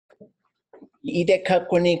Ide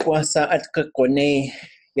kakoni kwasa at kakone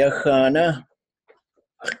yakhana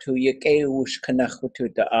tu yake ush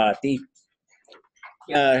kanahutu da adi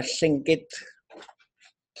ya Tlingit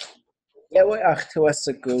yawe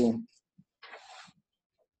achtuasagu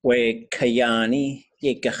we kayani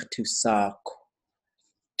yegachtusaakw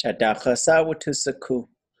chadaka sawatusaku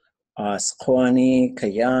asqwani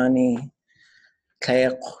kayani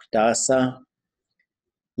kayaq dasa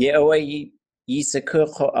yawe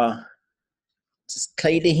yisakuko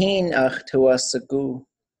Kaidihin achtuasagu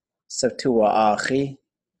satua achi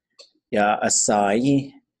ya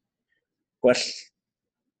asai gwal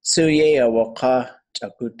tsuye awaka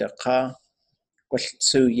chagutaka gwal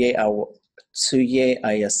tsuye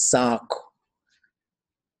ayasak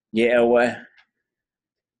yewa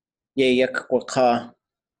yeyak waka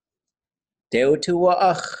deutua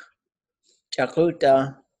ach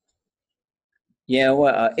chaguta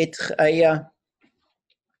yewa itch aya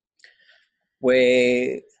we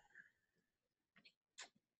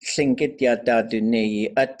Tlingit ya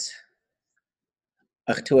daduneejí at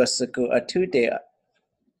achtuasagu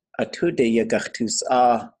atude yagachtus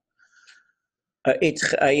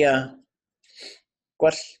itch aya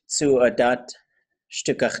gwal tsu adat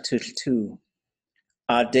stukachtul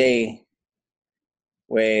ade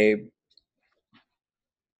we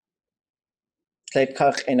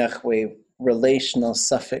kleidkach enach we relational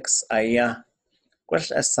suffix aya gwal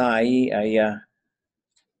asai aya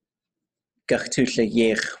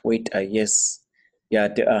kawdliyeejí wait ayes ya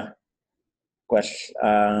de gwal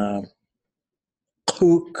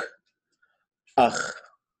kuk ach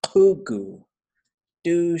kugu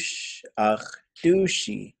douche ach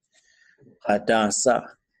douchi hadasa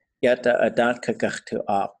yata adat kagachtu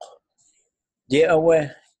yeawe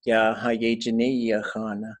ya hayejini ya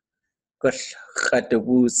khana gwal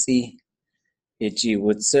khadawusi yeji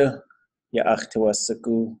wutsu ya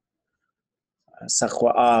achtuasagu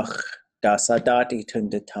sakhwa ach dasa dati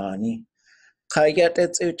tundatani kayat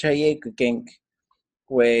etsu chaye gugeng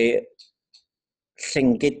we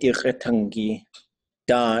Tlingit yighatangi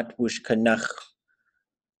dat wushkanach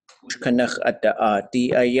ada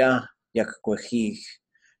adi aya yakwahi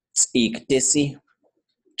tsik disi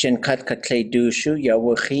jinkat katlay dushu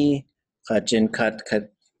yawahi jinkat kat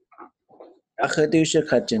akhadushu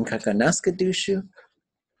jinkat kanaska dushu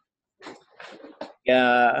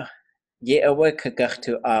ya yeawe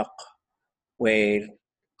kagachtu we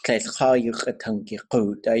kleidcha yighatangi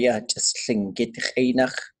qut aya just Tlingit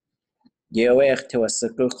khainach yeawe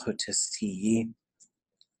achtuasagu qutasti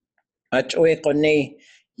Achwe kone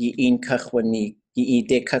yi inkachwani yi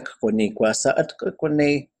ide kakwani kwasa at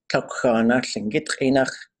kone kakhana Tlingit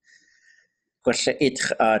khainach kwasha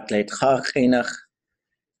itch atlet khainach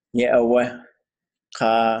yeawe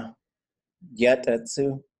ka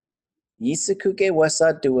yatatsu yisukuge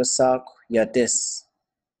wasa duwasáakw yadis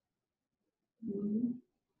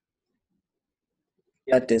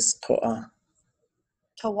koa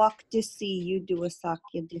Tawak disi you wutuwasáakw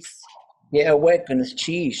yadis. yeawe kunas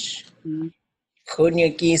chish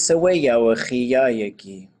Kunyaki sawe yawahi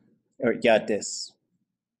yayaki or yadis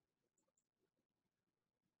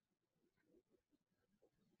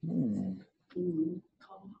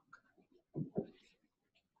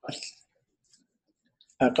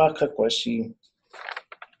Akaka kwashi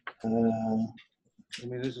I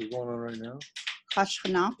mean, this is going on right now?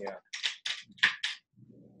 Kashkana. Yeah.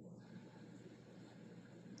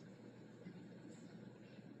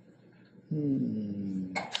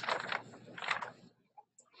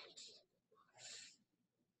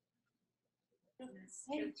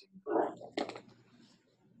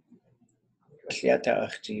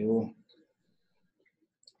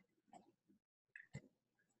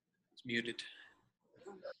 It's muted.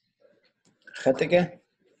 Khatige?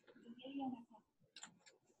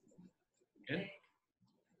 Okay.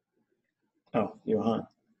 Oh, you're on.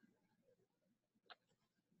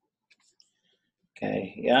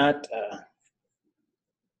 Okay, yata.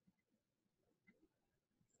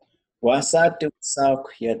 Wasa duwasáakw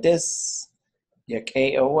yadis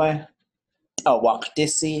yake owe awak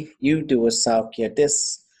disi you duwasáakw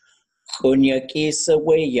yadis kunyaki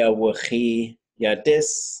sawe yawahi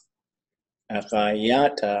yadis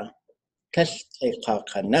akayata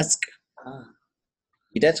kanask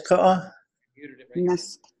idat ka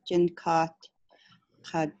Nask jinkat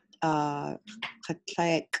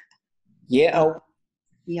katlaek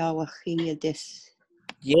yawahi yadis.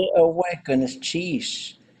 awe kunas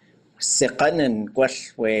chish siqanan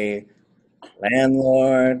gwalwe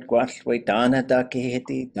landlord gwalwe dana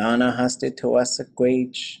dakihiti dana haste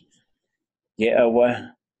tuasakwaj awe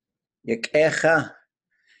yakecha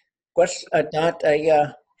gwal adat aya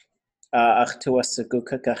achtuasagu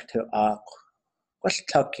kagachtu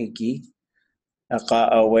kawdliyeejí,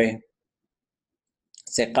 kawdliyeejí,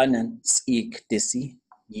 seqanan s'ik disi,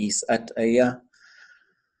 yis at aya,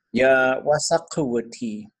 ya wutuwasáakw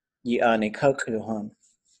yi anikawkluhan.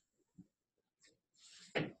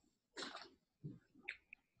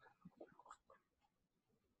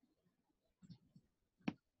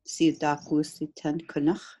 Si daku si ten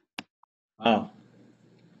kunach. Ah.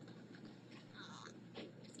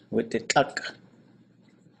 With the tuck.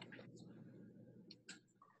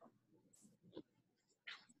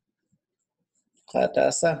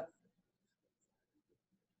 Kadasa.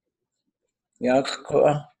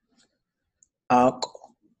 Yakua. Ak.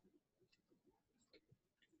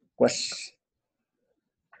 Wash.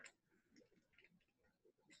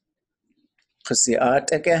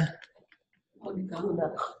 Kusiatake.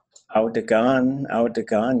 Audagan,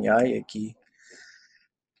 yayaki.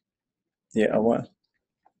 Yawa.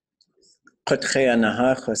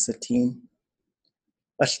 Kawdliyeejí kusatin.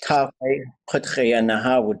 Wash tapai.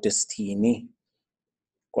 Kawdliyeejí with destini.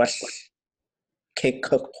 Wash. Cake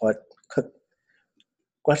cook what cook.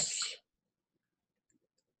 Wash.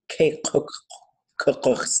 Cake cook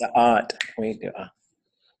saat. Wait.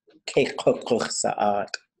 Cake cook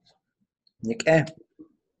saat. Nik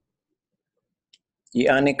Yi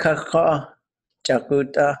anikaka.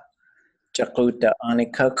 Jakuta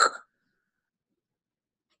anikak.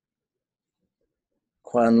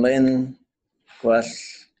 Kwanlin.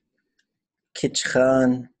 Gwash.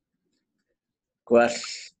 Kitchan.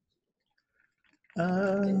 Gwash.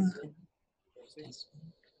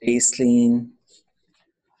 Baseline.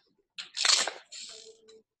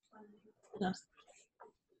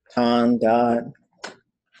 Tan dot.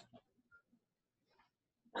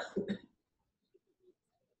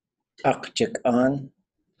 Akjikan.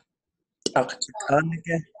 Akjikan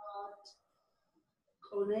again.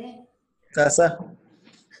 Tasa.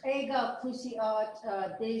 Ega pussy art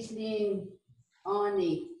Daisleen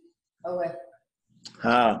Ani. Oh,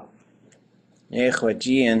 Ha.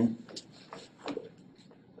 Echwajian.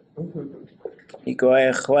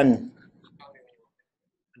 Iguayachwan.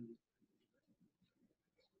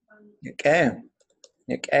 Okay.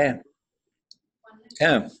 Okay.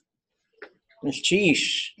 Okay.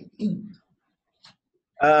 Nishish.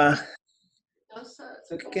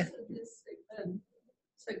 Okay.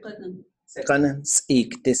 Seqanan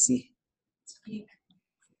s'ik disi.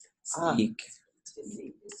 S'ik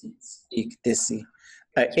disi.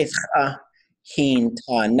 Itcha hin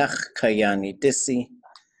ta nach kayani disi.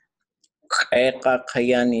 Eka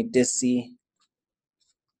kayani disi.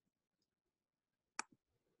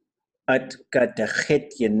 At gadachit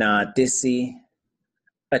yana disi.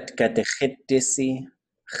 At gadachit disi.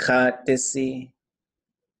 Khat disi.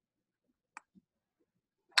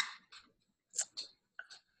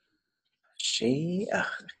 She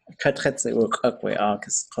katretze ukakwe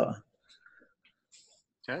orchestra.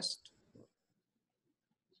 Test.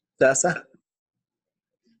 Dasa.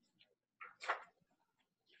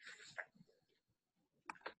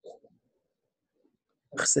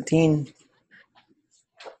 Satin.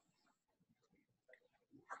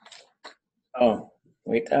 Oh,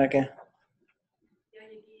 wait, okay.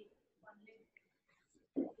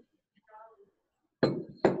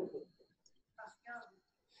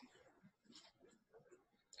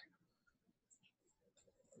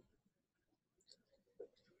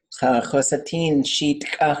 Khosatin sheet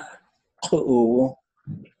kach ku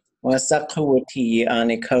wasakwati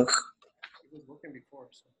anikach. It was working before.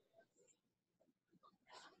 So.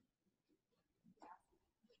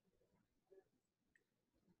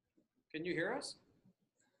 Can you hear us?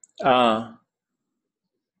 Ah.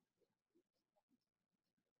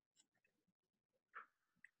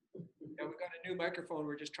 Yeah, we got a new microphone.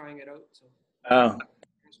 We're just trying it out. So. Oh.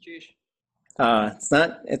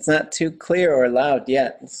 It's not too clear or loud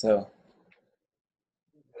yet, so.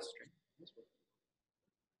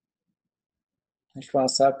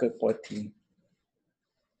 Wutuwasáakw. I've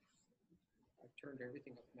turned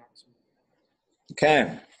everything up maximum.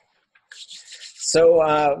 Okay. So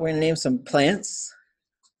we're gonna name some plants.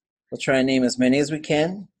 We'll try and name as many as we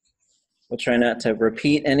can. We'll try not to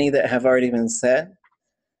repeat any that have already been said.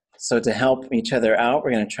 So to help each other out,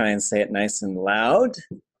 we're gonna try and say it nice and loud.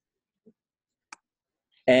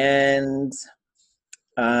 And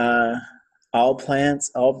all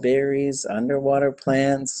plants, all berries, underwater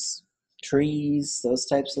plants, trees, those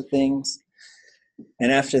types of things.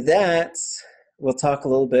 And after that, we'll talk a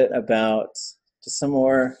little bit about just some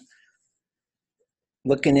more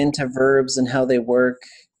looking into verbs and how they work.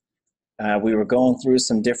 We were going through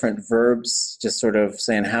some different verbs, just sort of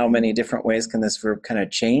saying how many different ways can this verb kind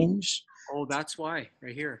of change. Oh, that's why,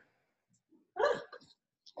 right here.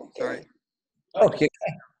 Sorry. Okay.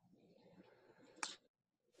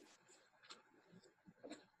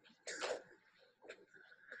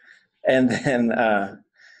 And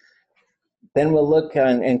then we'll look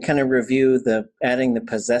on and kind of review adding the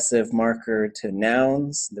possessive marker to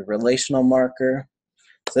nouns, the relational marker.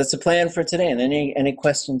 So that's the plan for today. And any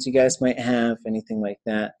questions you guys might have, anything like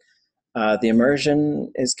that. The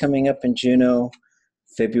immersion is coming up in Juneau,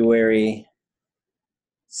 February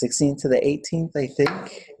 16th to the 18th, I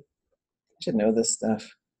think. I should know this stuff.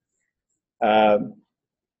 I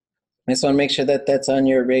just want to make sure that that's on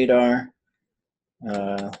your radar.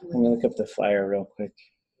 Let me look up the flyer real quick.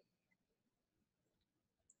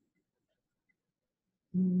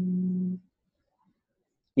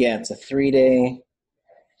 Yeah, it's a 3-day.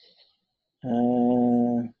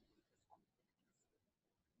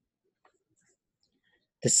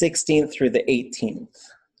 The 16th through the 18th.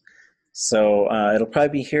 So it'll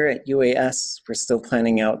probably be here at UAS. We're still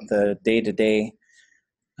planning out the day-to-day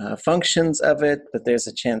functions of it, but there's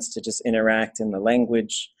a chance to just interact in the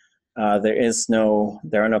language. There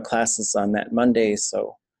are no classes on that Monday,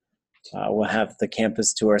 so we'll have the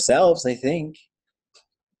campus to ourselves, I think.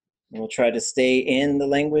 We'll try to stay in the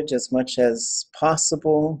language as much as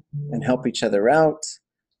possible and help each other out.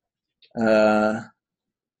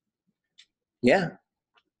 Yeah.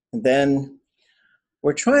 And then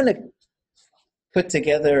we're trying to put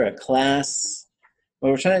together a class.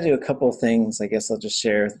 Well, we're trying to do a couple of things. I guess I'll just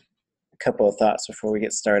share a couple of thoughts before we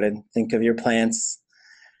get started. Think of your plants.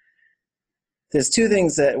 There's two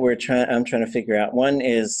things that I'm trying to figure out. One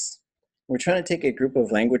is we're trying to take a group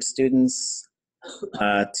of language students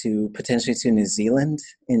potentially to New Zealand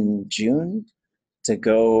in June to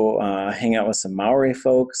go hang out with some Maori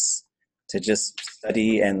folks to just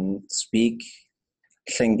study and speak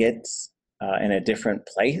Tlingit in a different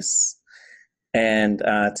place, and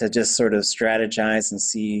to just sort of strategize and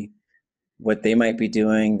see what they might be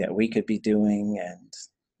doing that we could be doing, and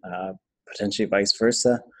potentially vice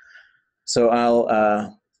versa. So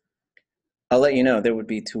I'll let you know there would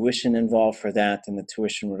be tuition involved for that, and the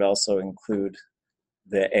tuition would also include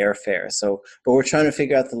the airfare. So, but we're trying to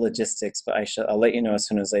figure out the logistics. But I'll let you know as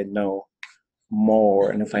soon as I know more,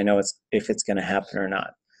 and if I know if it's going to happen or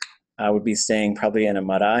not. I would be staying probably in a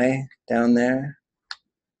marae down there.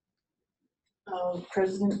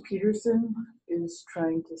 President Peterson is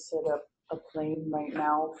trying to set up a plane right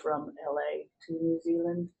now from LA to New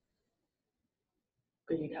Zealand,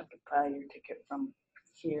 but you'd have to buy your ticket from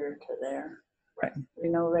here to there. Right. You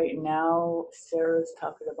know, right now Sarah's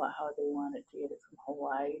talking about how they wanted to get it from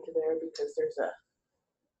Hawaii to there because there's a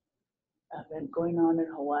event going on in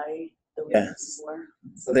Hawaii the week before.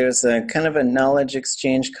 So there's a kind of a knowledge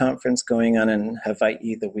exchange conference going on in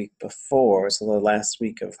Hawaii the week before, so the last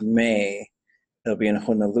week of May. It'll be in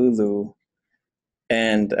Honolulu.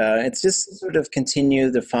 And it's just to sort of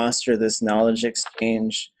continue to foster this knowledge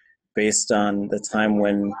exchange based on the time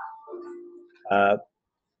when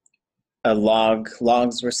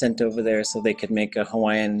logs were sent over there so they could make a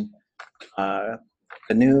Hawaiian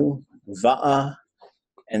canoe, va'a.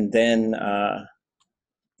 And then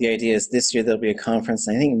the idea is this year there'll be a conference.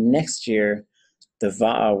 I think next year the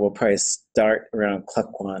va'a will probably start around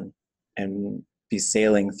Klukwan and be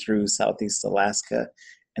sailing through Southeast Alaska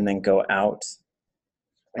and then go out.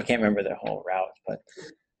 I can't remember the whole route, but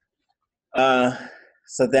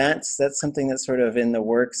so that's something that's sort of in the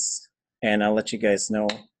works, and I'll let you guys know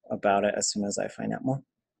about it as soon as I find out more.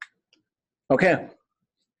 Okay.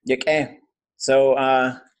 So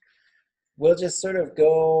we'll just sort of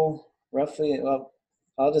go roughly, well,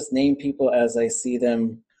 I'll just name people as I see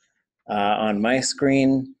them on my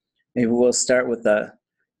screen. Maybe we'll start with the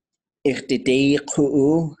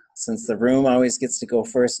kawdliyeejí, since the room always gets to go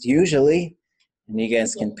first usually, and you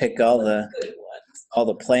guys can pick all the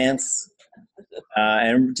plants.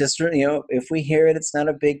 And just, you know, if we hear it, it's not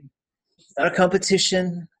a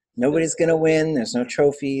competition. Nobody's gonna win. There's no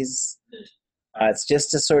trophies. It's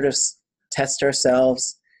just to sort of test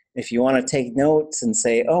ourselves. If you want to take notes and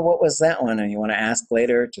say, oh, what was that one? And you want to ask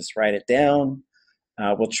later, just write it down.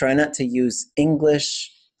 We'll try not to use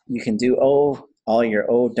English. You can do all your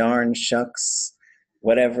oh, darn, shucks,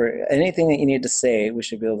 whatever. Anything that you need to say, we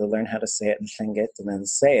should be able to learn how to say it in Tlingit and then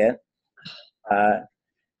say it.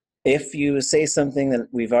 If you say something that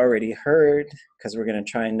we've already heard, because we're going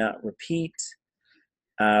to try and not repeat,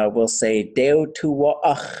 we'll say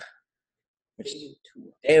wutuwasáakw, which is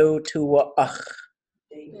wutuwasáakw.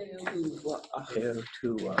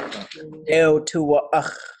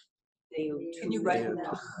 Wutuwasáakw. Can you write it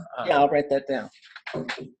down? Yeah, I'll write that down.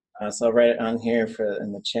 So I'll write it on here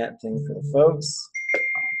in the chat thing for the folks.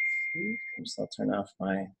 I'll turn off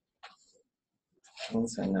my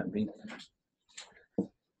phones and not be.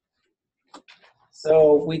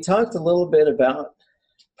 So we talked a little bit about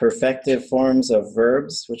perfective forms of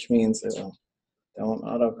verbs, which means don't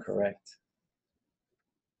autocorrect.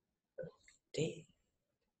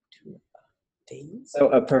 So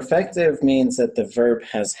a perfective means that the verb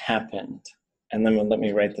has happened. And then let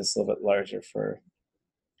me write this a little bit larger for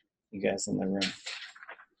you guys in the room.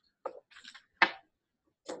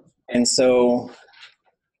 And so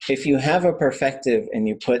if you have a perfective and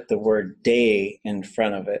you put the word day in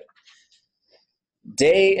front of it,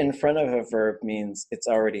 day in front of a verb means it's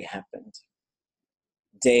already happened.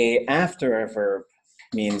 Day after a verb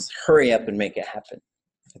means hurry up and make it happen.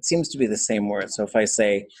 It seems to be the same word. So if I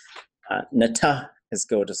say nata is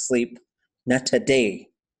go to sleep, nata day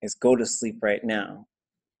is go to sleep right now.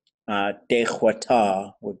 De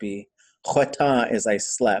khwata would be, khwata is I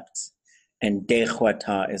slept, and de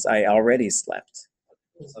khwata is I already slept.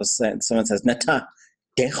 So someone says, nata,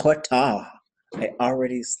 de khwata, I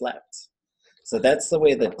already slept. So that's the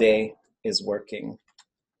way the day is working.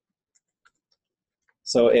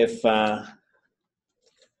 So if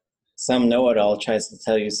some know-it-all tries to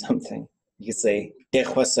tell you something, you say, de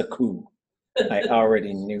khwasaku, I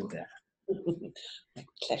already knew that. You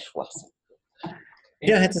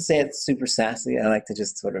don't have to say it super sassy. I like to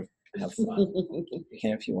just sort of have fun. You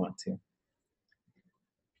can if you want to.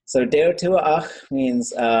 So wutuwasáakw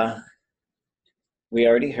means we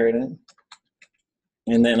already heard it.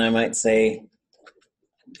 And then I might say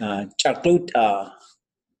chakluta.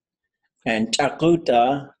 And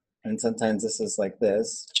chakluta, and sometimes this is like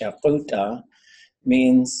this, chakluta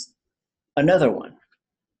means another one.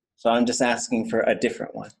 So I'm just asking for a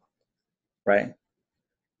different one, right?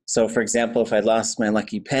 So for example, if I lost my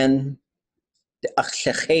lucky pen, and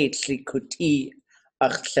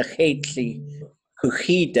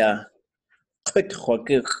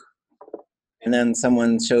then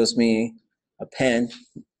someone shows me a pen,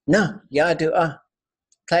 na, yadu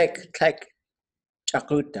click,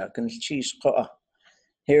 chakuta,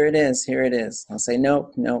 here it is. I'll say,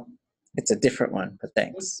 nope, it's a different one, but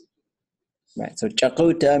thanks. Right, so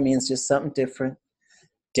chakuta means just something different.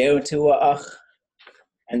 Wutuwasáakw.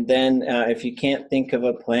 And then if you can't think of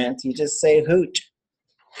a plant, you just say hooch.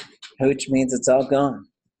 Hooch means it's all gone.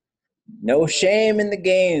 No shame in the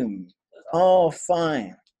game. All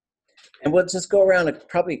fine. And we'll just go around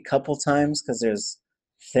probably a couple times because there's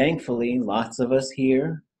thankfully lots of us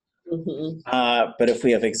here. But if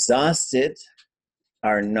we have exhausted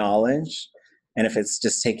our knowledge, and if it's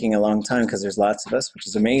just taking a long time because there's lots of us, which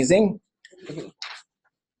is amazing,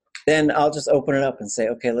 then I'll just open it up and say,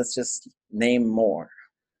 okay, let's just name more.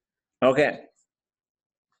 Okay.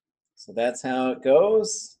 So that's how it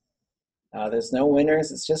goes. There's no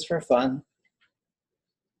winners. It's just for fun.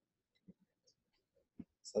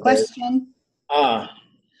 So Question.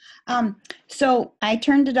 So I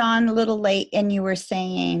turned it on a little late and you were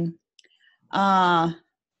saying,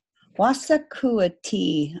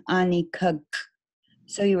 wasakuati anikag.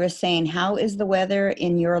 So you were saying, how is the weather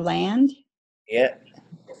in your land? Yeah.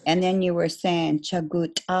 And then you were saying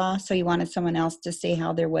chaguta. So you wanted someone else to say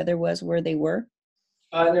how their weather was where they were?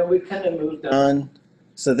 No, we kind of moved on.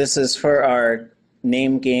 So this is for our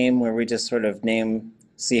name game where we just sort of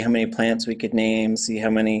see how many plants we could name, see how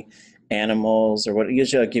many animals or what.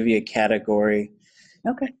 Usually I'll give you a category.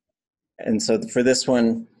 Okay. And so for this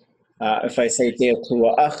one, if I say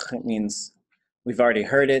wutuwasáakw, it means we've already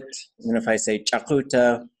heard it. And if I say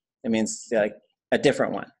chakuta, it means like a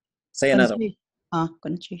different one. Say another one.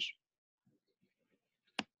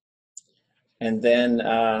 And then,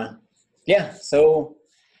 yeah, so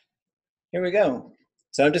here we go.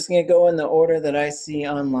 So I'm just going to go in the order that I see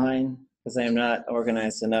online because I am not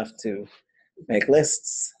organized enough to make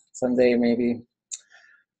lists. Someday maybe.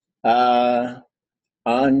 An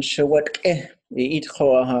shawatke eat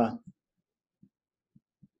khoaha.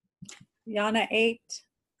 Yana 8.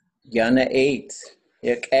 Yana 8.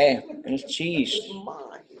 Yake. And cheese.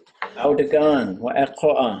 Audagan. Wa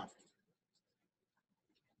ekhoa.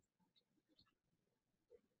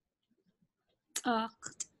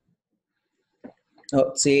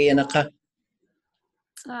 Oh, see yanaka.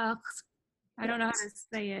 I don't know how to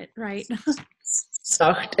say it right.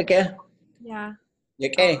 Sachtake. Yeah.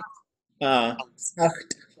 Yake.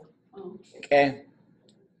 Sacht. Okay.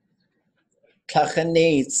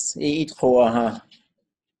 Kachanes eat khoaha.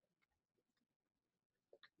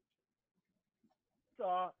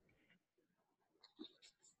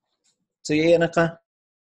 So yanaka.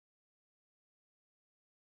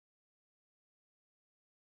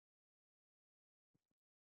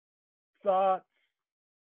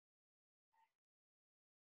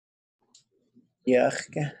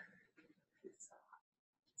 Yachke.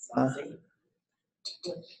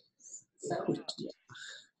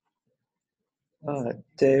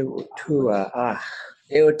 De wutuwasáakw.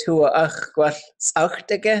 De wutuwasáakw gwell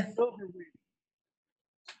sauchtige?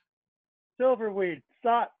 Silverweed,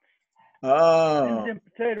 socks, Oh, Indian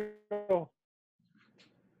potato,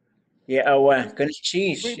 yeah, Gunn's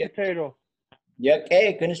cheese. sweet potato, Yeah,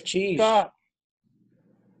 okay, Gunn's cheese. socks,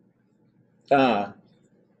 Ah,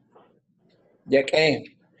 yeah,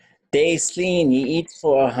 okay. De slien, je eet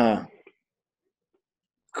voor haar.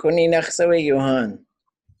 Kun je nog zo weer, Johan?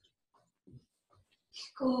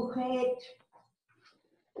 Schoolhead.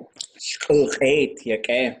 School eet, ja,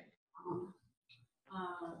 okay.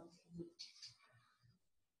 How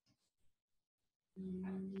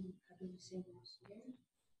do you say this here?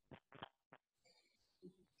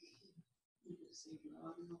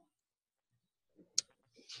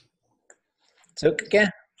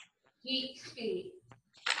 Zoekje? Heat.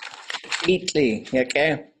 Eatly, ja,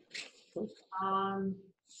 okay.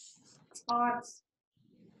 Spots.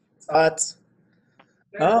 Thoughts?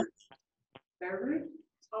 Oh, Beverage.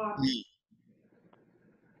 Spots.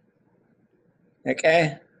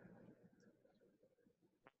 okay.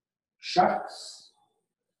 Shucks.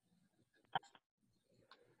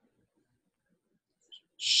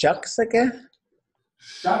 Shucks again?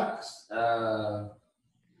 Shucks.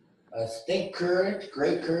 State current,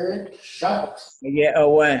 gray current, shucks.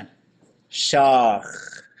 Yeah, Shach.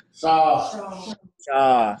 Sauce.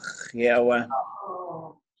 Shach, yeah,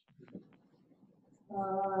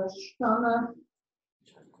 Shana.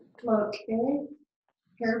 Look,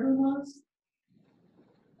 Caribous.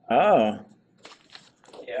 Oh.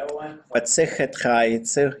 Yeah, wat zeg het ga je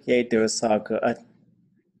zo? Jij doet zaken.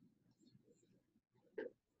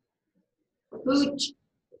 Booch.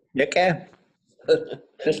 Lekker.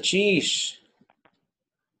 Cheese.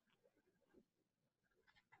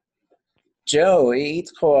 Joe, je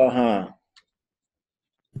eet gewoon, huh?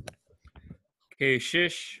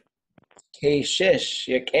 Keishish. Keishish.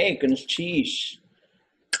 Je kijkt een cheese.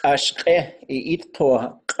 Kashke, je eet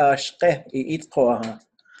gewoon. Kashke, je eet gewoon.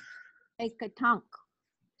 Ekatank.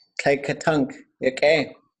 Kijk het tank. Je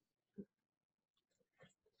kijkt.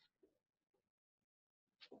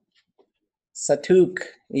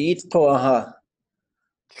 Satuk, je eet gewoon.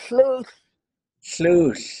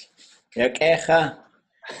 Sluice. Je kijkt.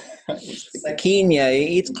 Sakinia, je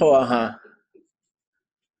eet gewoon.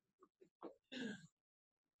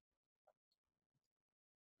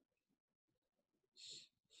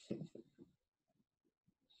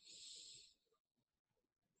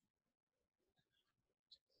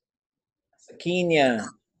 Sakinia.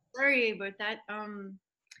 Sorry about that.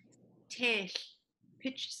 Tesh.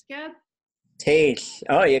 Pitch scab. Tail.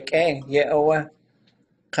 Oh, je kijkt. Je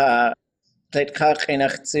ka. Let ka geen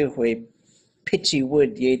achtzu we pitchy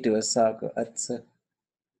wood je do sago at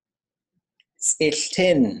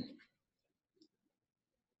tin.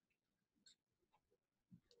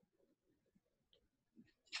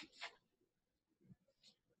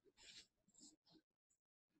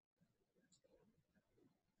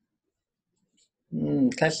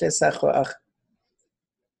 Kalle sago ach.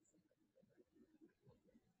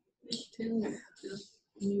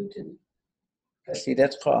 Newton. Kalle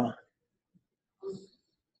dat ga.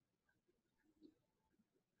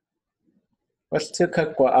 Was tu ka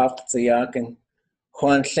kwa ach te jagen.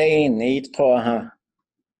 Juan Klein eat ha.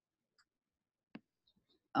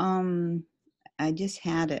 I just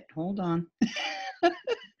had it. Hold on.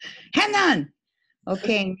 Hang on.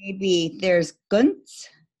 Okay, maybe there's Guntz.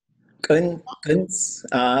 Guns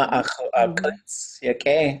ach guns. Je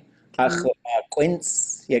ke ach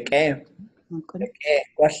quints. Je ke. Okay.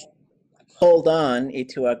 Was hold on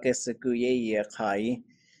itu agus guye kai.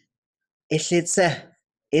 Is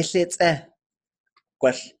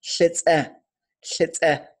was shitse.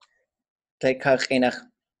 Like ka geen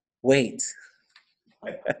wait.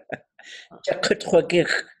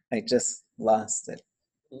 I just lost it.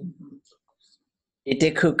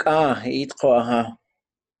 Ite cook eat ha.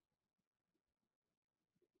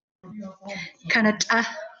 Kanata.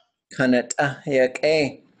 Kanata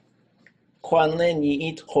okay. Kwanlin ye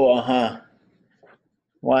eat ha.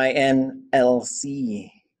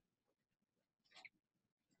 YNLC.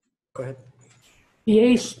 Go ahead.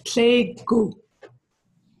 Yes, Tlegu.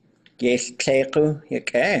 Yes, Kleku,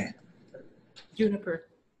 okay. Juniper.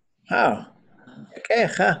 How? Okay,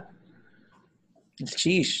 ha.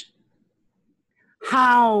 Sheesh.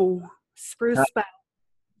 How? Spruce spout.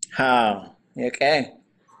 How? Okay.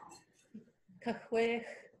 Kachwech.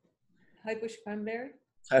 High bush cranberry.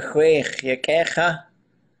 Achweeg, okay, ha.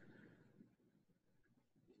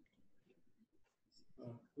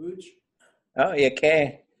 Booch. Oh,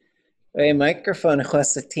 okay. Hey, microphone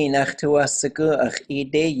chwasatin ach tuwasáakw ach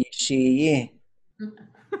kawdliyeejí.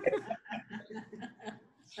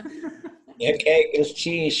 Okay, is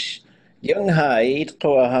cheese. Young ha eat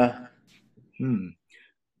koaha.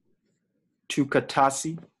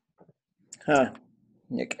 Tukatasi. Ha.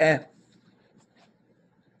 Okay.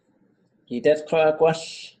 Idat koa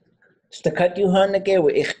gwas. Stakat yuhan again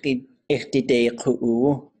ichti day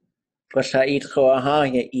kuu. Gwasa eat koaha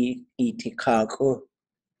ya eat kaku.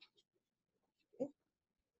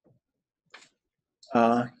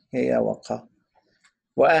 Yeah, waka.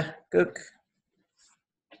 Wa cook.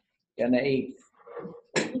 Gonna eat.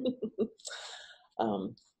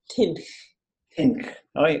 Tink. Think.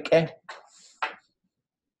 Oh, okay.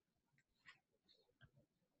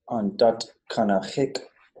 On dot kanachik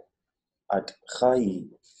at chai.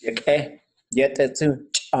 Okay. Yet that's a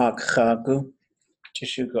kaku.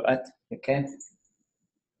 Chishugo at. Okay.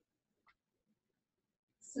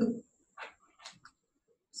 Soup.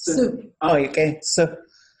 Soup. Oh, okay. So,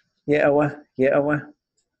 yeah, awa.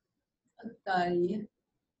 Kawdliyeejí.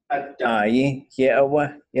 Yeah,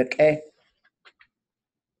 okay.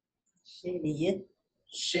 Shady.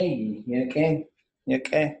 She,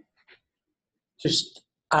 okay. Just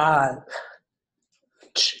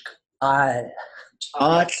ch Art,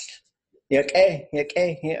 okay. Yeah,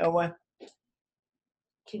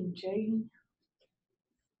 Kinjay.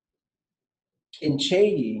 Inche,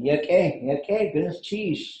 okay. Goodness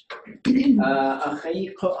cheese.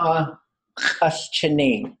 Achayiko,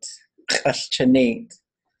 Chaschanate.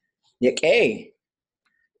 Okay.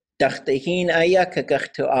 Dachtahin ayaka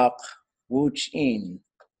gachtu ak, wuch in.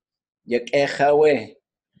 Chawe.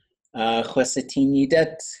 Chwasatini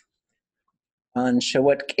dat. An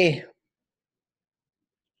shawat ke.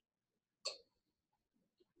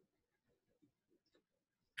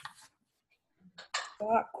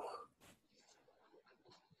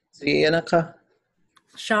 Sienaka.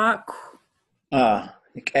 Shock.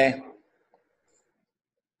 Okay.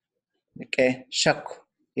 Shak.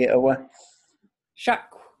 Yeah, Shock.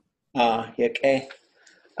 okay.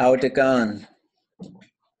 Audagan.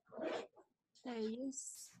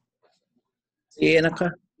 Yes.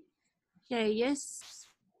 Sienaka. Yes.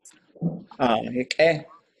 Okay.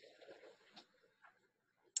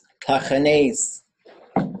 Kachanes.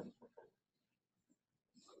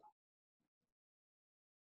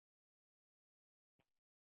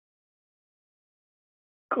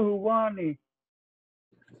 Kuwani.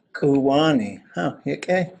 Kuwani.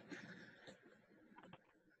 Okay.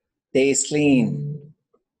 Daisleen.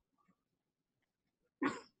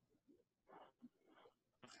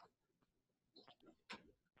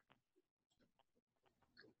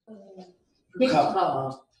 Kika.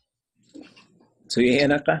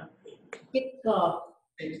 Sienaka. Kika.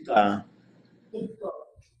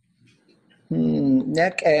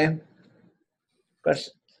 Okay. Bas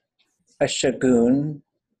Ashagun.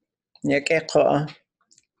 Okay, ko.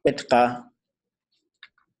 Bitka.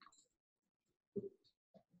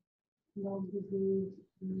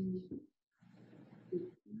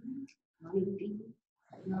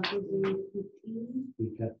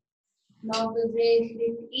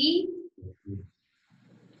 Kawdliyeejí.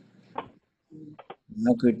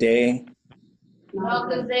 Nagude.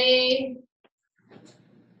 Kawdliyeejí.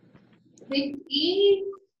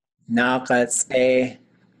 Nakatse.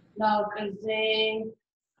 Kawdliyeejí.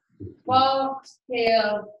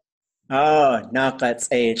 Foxtail.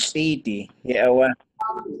 Nakatse shidi. Yeah,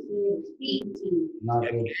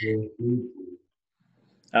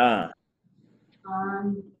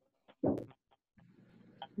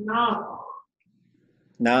 Knock.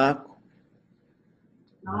 Nak.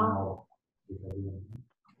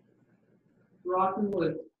 Rotten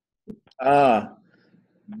wood.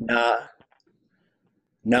 Na.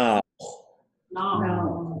 No.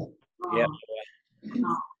 Yeah.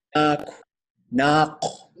 Nak.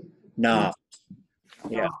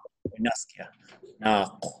 Yeah. Naskia.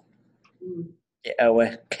 Nak.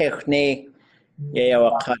 Yeah, kechne.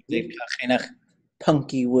 Yeah, kachinach.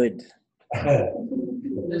 Punky wood.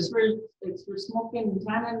 It's for smoking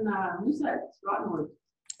tannin insects, rotten wood.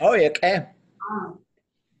 Okay.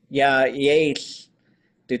 Yeah, yes.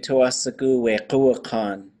 Du tuwasáakw we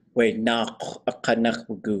kuwakan we nak akanak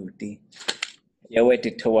wagudi. Ya we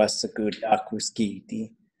du tuwasáakw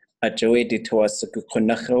dakuskiti. Ajowe du tuwasáakw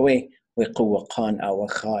kunakawe we kuwakan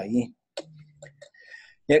awachai.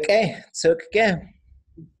 Okay, so again.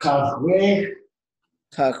 Kakwech.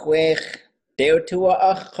 Deo tuwa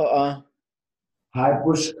akha. High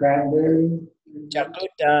bush cranberry.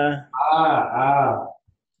 Jakuta.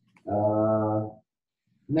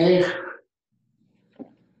 Nech.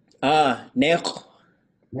 Nek.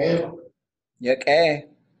 Nech. Okay.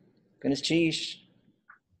 Gunas cheesh.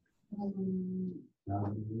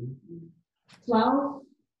 Flower.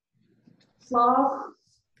 Flower.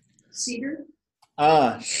 Cedar.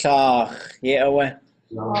 Ah, shach. Yeah, away.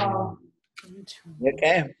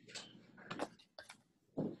 Okay.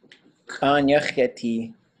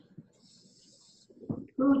 Kanyacheti.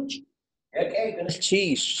 Hooch. Okay, gunas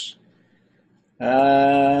cheesh.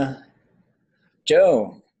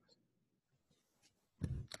 Joe.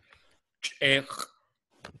 Check.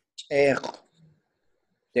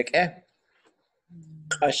 Okay.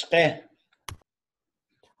 Kashke.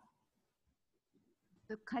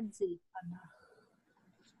 Sukadzi.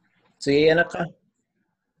 Zuyanaka.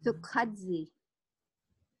 Sukadzi.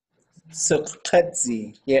 Sukkadzi.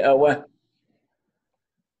 Yeah, away.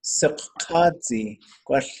 Sukkadzi.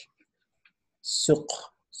 Kwash.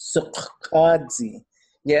 Sukkadzi.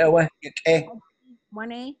 Yeah, away. Okay.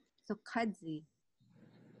 One Sukadzi.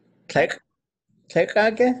 Click. Click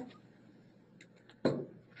again.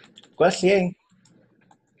 Kwash, yeah.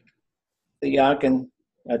 The yakin.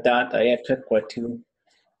 A dot. I have took what two.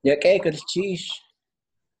 Yeah, okay, good cheese.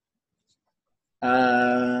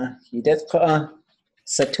 You did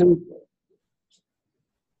Satu.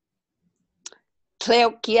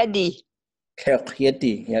 Tlingit.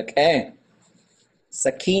 Kelkyeti. Okay.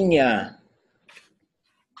 Sakinya.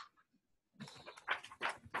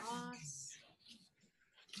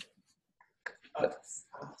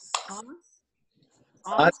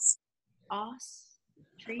 Os.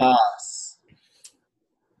 Tree. Os.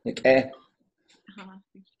 Okay.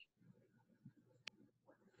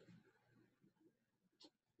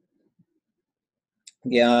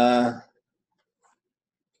 Yeah.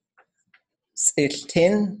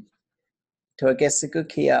 Siltin. To I guess a good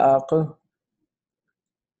kia ako.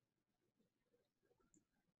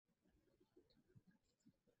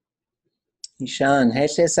 Ishan.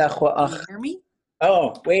 Heshes akwa Can ach. you hear me?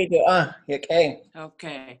 Oh, wait. Okay.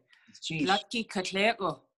 Okay. Jeez. Tlutki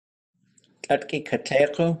kawdliyeejí. Katki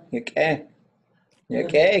kateko. Okay.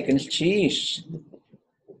 Okay. Good cheese.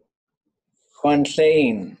 Juan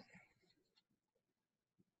Shane.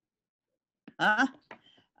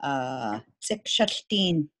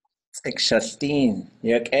 Sixteen. Sixteen.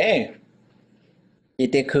 Okay.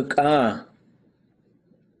 Ite cook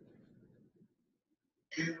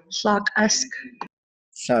Shakask.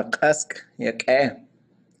 Shakask. Okay.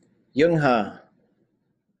 Jungha.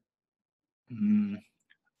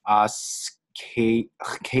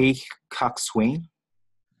 Coxswain.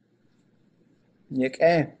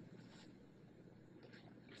 Okay.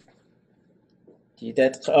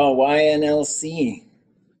 That YNLC.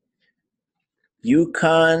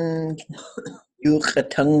 Yukon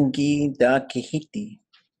Yukatungi da Kihiti.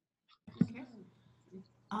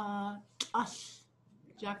 Us.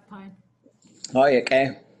 Jack pine. Oh, okay.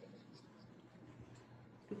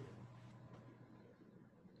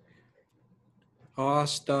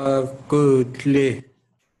 Ostavgudli.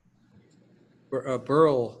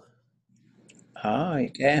 Burl. Oh,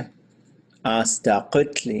 okay.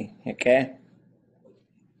 Astaqutli. Okay.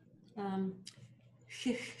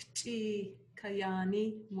 Shishti kayani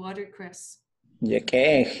watercress.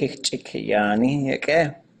 Okay. Hichikiyani. Okay.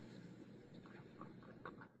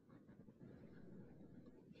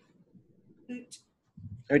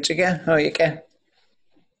 Uchika. Oh, okay.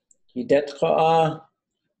 Hidet ko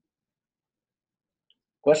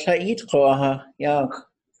What's eat ko yak.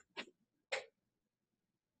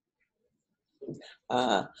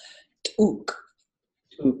 Tuk.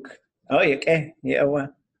 Tuk. Oh, okay. Yeah,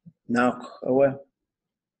 well. Now, well.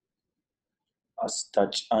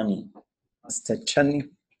 Astachani. Astachani.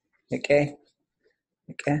 Okay.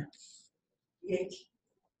 Okay.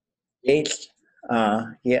 Eight.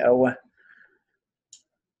 Yeah, well.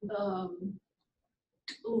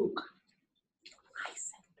 Tuk.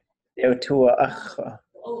 There two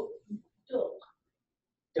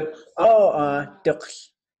Oh, duck.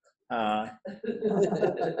 duck.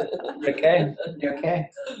 Okay. Okay.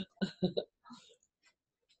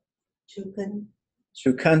 Chukan.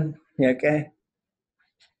 Chukan. Okay.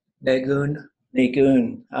 Lagoon.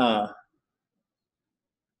 Lagoon.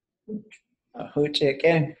 Hooch.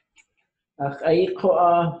 Okay. Ay ko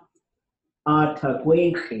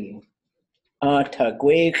Tagweki.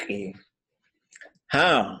 Tagweki.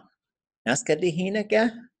 How? Naskadihina ga?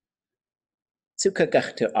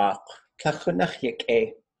 Tsukagachtu ak. Kachunach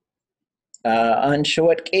yake.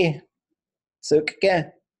 Anshawat ke.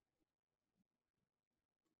 Tsukga.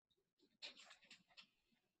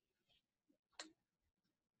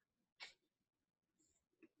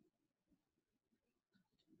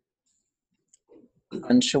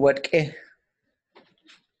 Anshawat ke.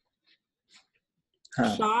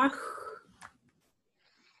 Shach.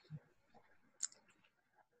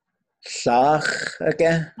 Tlach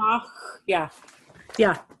again. Yeah.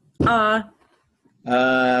 Yeah.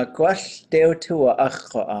 Gwell dew tua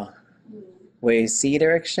achwa. We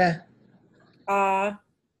cedar iksha.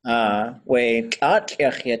 We tlach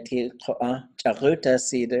yati kwa. Charuta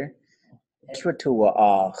cedar. Etwa tua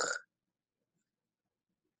ach.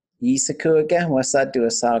 Yisaku again.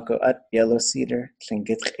 Wutuwasáakw at yellow cedar.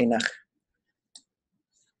 Tlingit chinach.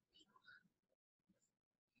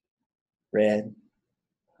 Red.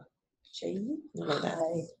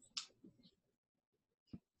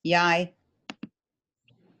 Yai.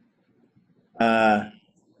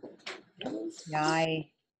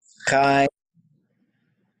 Yai. Chai.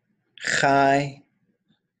 Chai.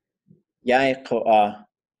 Yai koa.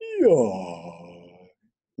 Yo.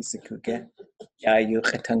 Yisaku again. Yayu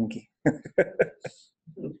katangi.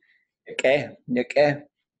 Okay. Okay.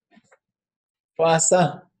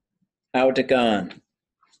 Wasa. Out again.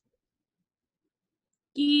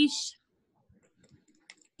 Geesh.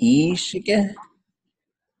 Ish again.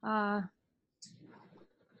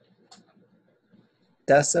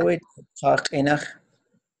 That's the way to talk enough.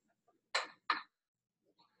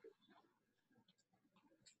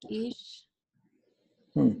 Geesh.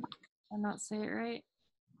 Hmm. I'll not say it right.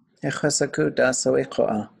 Echasaku that's the way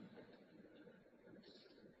koa.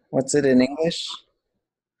 What's it in English?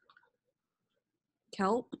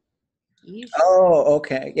 Kelp. Geesh. Oh,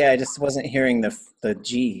 okay. Yeah, I just wasn't hearing the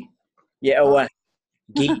G. Yeah, what?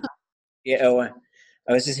 G. Yeah,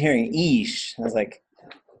 I was just hearing ish. I was like,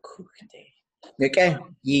 okay,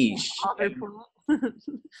 yeesh.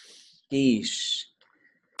 Yeesh.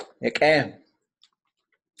 Okay.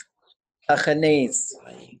 Achanes.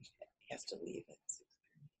 He has to leave it.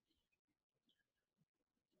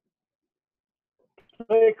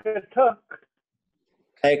 Tlingit.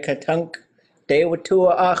 Katunk. De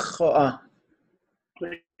wutuwasáakw.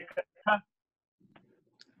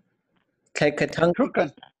 Katunk. Chukan.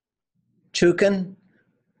 Chukan.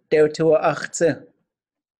 De wutuwasáakw.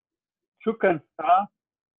 Chukan.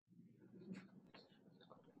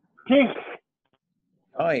 Tink.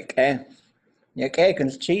 Oh, okay. Okay, kun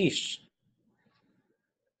cheesh.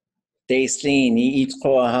 De slin I eat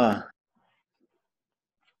koaha.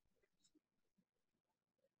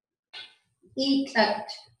 Eatlet.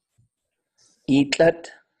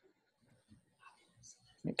 Eatlet.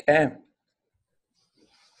 Okay.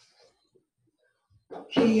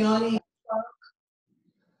 Kiyani.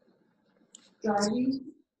 Driving.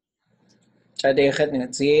 Chadechet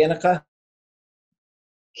ngatzienaka.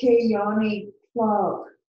 Kiyani plug.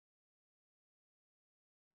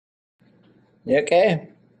 Okay.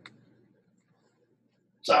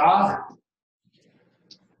 Tsach.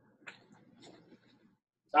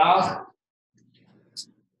 Tsach.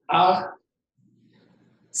 Ach.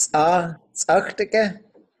 Tsachtike.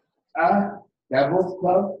 Devil's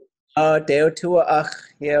Club. Deo tua ach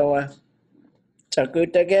yewa.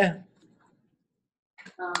 Chakutake.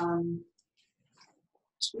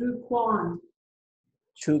 Chuquan.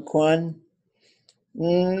 Chukwan.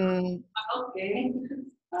 Okay.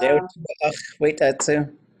 Deo tua ach. Wait, that's it.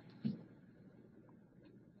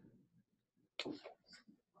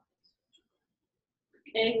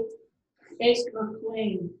 Egg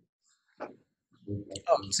McLean.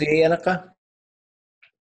 Tsienaka.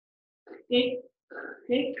 Egg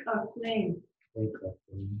McLean.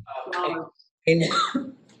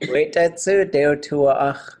 Wait, that's it. Deo tua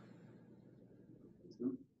ach.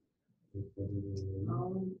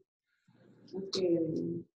 Okay.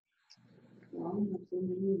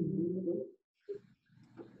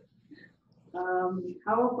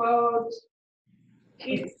 How about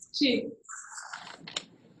chick?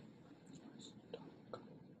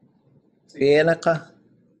 Tsienaka.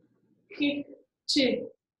 Chick.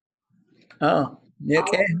 Oh,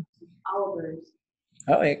 okay. Owlbears.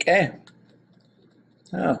 Oh, okay.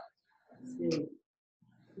 Oh,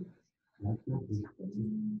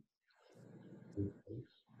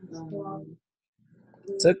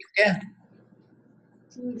 it's okay.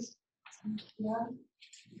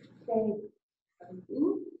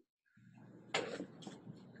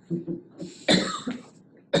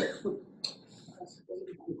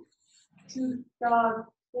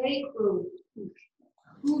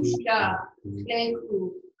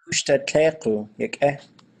 Kushta tleku. Okay.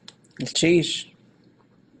 Cheese.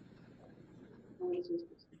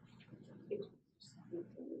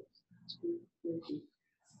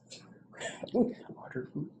 Water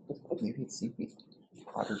fruit. Maybe it's seaweed.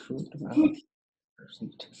 Water fruit.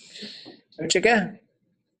 Chicken.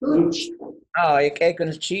 Oh, okay.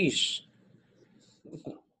 Gonna cheese.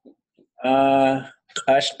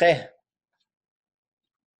 Ashte.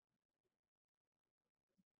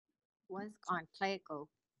 Was on Clayco.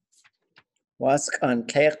 Wask on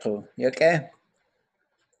keku. You okay?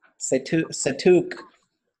 Satuk.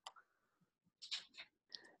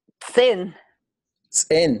 Thin.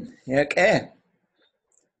 Tsin. You okay?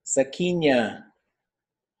 Sakinya.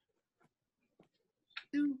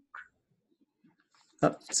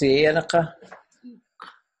 Oh, Sienaka.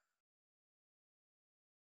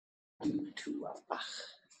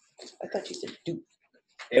 I thought you said do.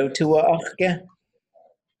 Eutua achke.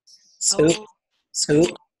 Soup. Oh.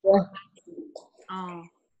 Soup. Oh.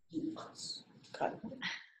 Got it.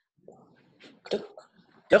 Duk.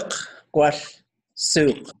 Duk. Gwash.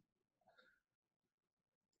 Soup.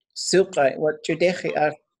 Soup. What judechi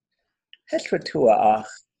ach. Hetratua ach.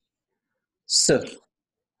 Soup.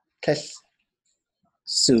 Tes.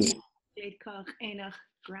 Soup. Deadcock enach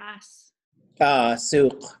grass. Ah,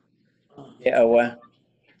 soup. Yeah, well.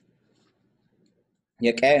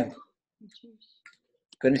 You okay?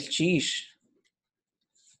 Good cheese.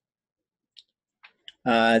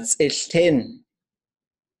 It's tin.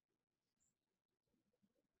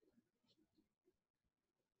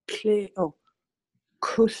 Clear. Oh.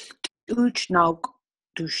 Kust uchnaug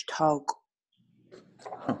dushtaug.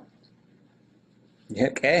 You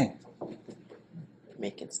okay?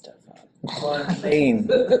 Making stuff up. Clean.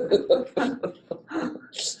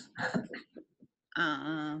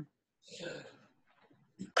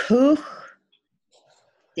 Kuch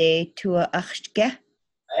de tua achke.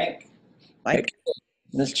 Like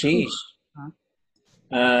Good cheese.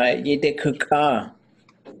 Huh? You did cook.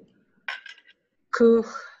 Kuch.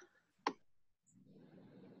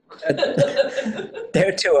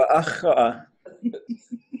 There to a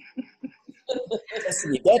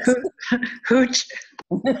Hooch.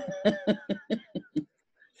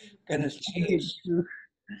 Gonna cheese.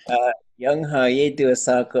 Young ha ye do a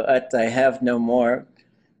sako at I have no more.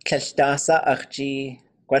 Kashtasa achji.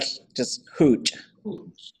 What's just hoot.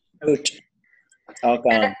 Hoot. All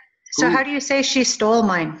gone. So how do you say she stole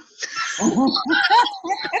mine?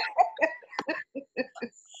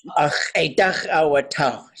 Ach, eidach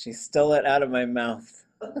awatau. She stole it out of my mouth.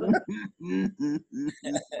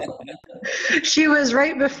 She was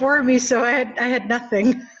right before me, so I had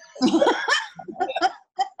nothing.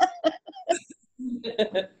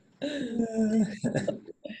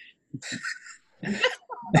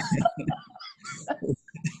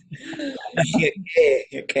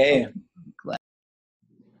 Okay.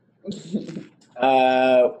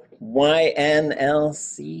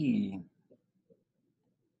 YNLC.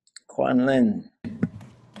 Quan Lin.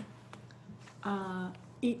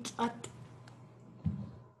 Eat at.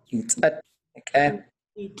 It's at. Okay.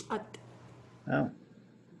 Eat at. Oh.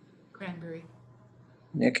 Cranberry.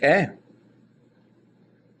 Okay.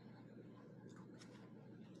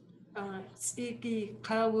 Sticky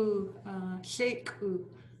kawu shake.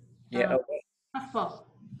 Yeah. Apple.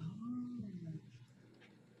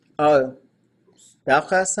 Oh.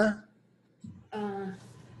 Dalkasa?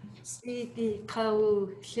 Sticky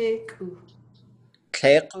kawu shake.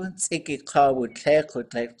 Kleku, tsiki kawu, kleku,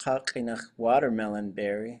 kleku, watermelon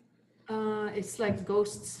berry. It's like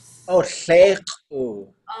ghosts. Oh, kleku.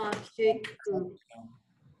 Shake.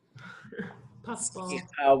 Puffball. Tsiki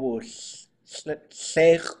kawu,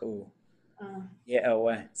 kleku.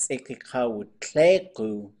 Yeah, tsiki kawu,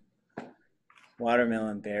 kleku.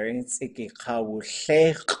 Watermelon berry. Tsiki kawu,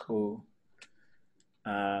 kleku.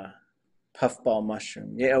 Puffball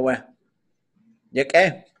mushroom. Yeah,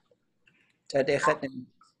 okay. Tadekhatin.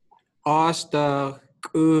 Asta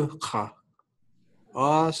kucha.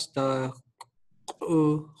 Asta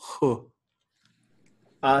kuchu.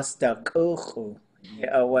 Asta kuchu.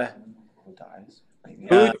 Yeah, Dies.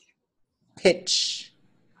 pitch.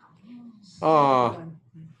 Ah.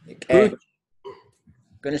 Okay.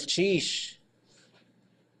 Gonna cheese.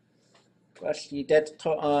 Gosh, you did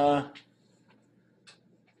to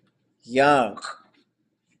young.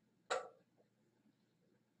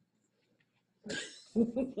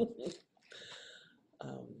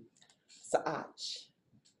 Saach.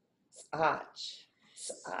 Saach.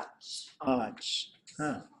 Saach. Arch.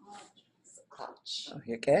 Huh. Saach. Oh,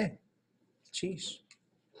 you okay? Cheese.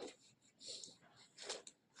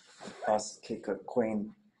 Us kick a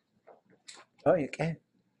queen. Oh, you okay?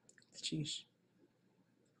 Cheese.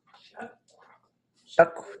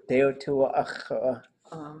 Shak deo to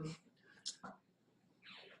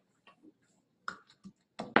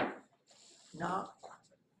Knock.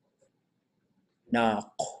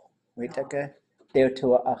 no. Wait, okay. Deo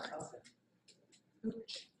to Oh,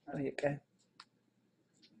 you okay?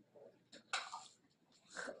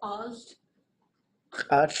 Oz.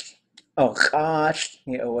 Gosh. Oh, gosh.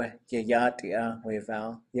 Yeah, yeah, we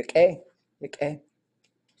Val. You okay? You okay?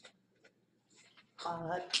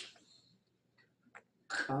 Odd.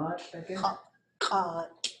 Cod again? Cod.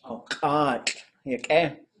 Oh, cod.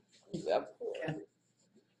 Okay. You have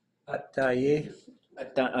kawdliyeejí.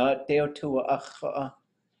 Deo wutuwasáakw.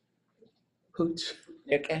 Hooch.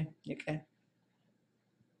 Okay. Okay.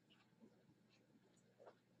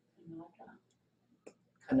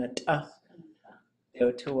 Kanata.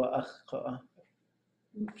 Deo wutuwasáakw.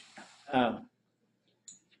 Oh.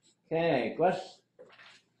 Okay, good.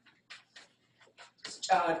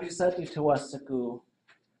 Bisa wutuwasáakw.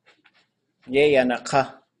 Yeya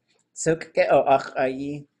naka. Sukke o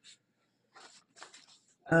kawdliyeejí.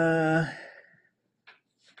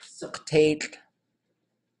 Suktate.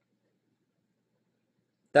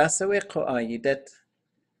 Dasawe ko ayidet.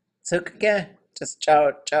 Sukke. Just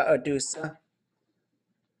chow dusa.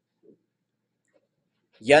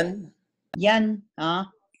 Yan. Yun, huh?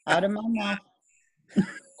 Out of my mouth.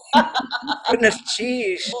 Goodness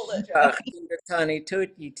cheese. Tani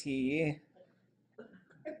tuti tea.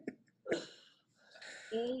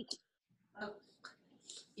 Eat.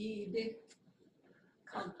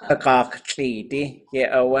 Kawdliyeejí.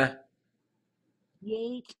 Yeawa.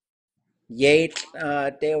 Yeet. Yate.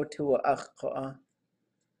 Deo wutuwasáakw.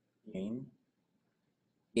 Yain.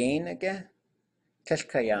 Yain again.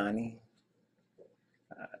 Kashkayani.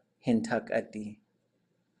 Hintak adi.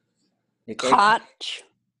 Koch.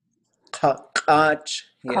 Koch. Koch.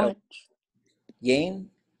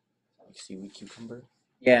 Yain. Like seaweed cucumber.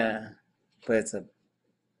 Yeah, but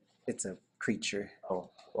it's a creature.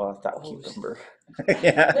 Oh, well, I thought cucumber.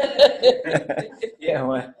 Yeah. Yeah.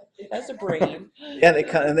 Well, It has a brain. yeah. They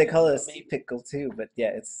call it a sea pickle too, but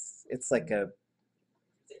yeah, it's like a,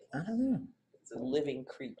 I don't know. It's a living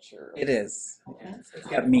creature. It is. Yeah. It's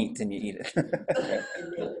got meat and you eat it.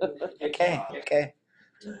 Okay. Okay.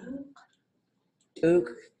 Tuk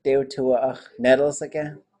deo tuaach nettles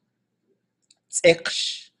again.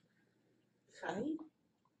 Tsiksh Hi.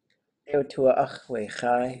 deo tuaach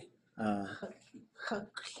weichai.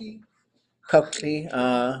 Huxley. Kokli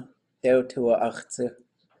deo tuaach tsu.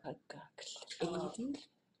 Kawdliyeejí.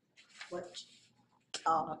 What?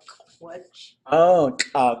 What? Oh,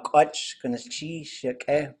 quach gonna cheese.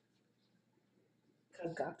 Okay.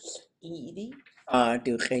 Kawdliyeejí.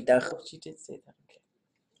 Do chedach. Oh, she did say that.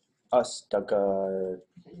 Okay.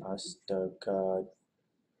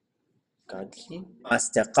 Godly.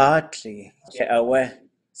 Astaqatli. Yeawe.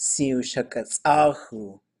 Siu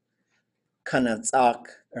shakatsahu. Kanatsak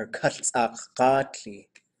or katsakatli.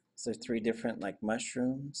 So 3 different like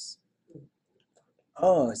mushrooms.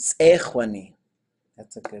 Oh, tsechwani.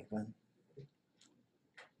 That's a good one.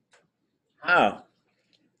 Wow.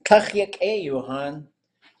 Kachyak Johan.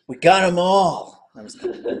 We got them all.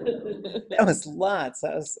 That was lots.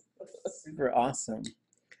 That was super awesome.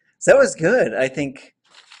 So that was good. I think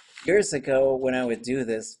years ago when I would do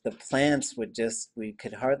this, the plants we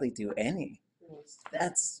could hardly do any.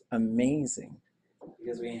 That's amazing.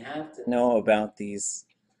 Because we have to know about these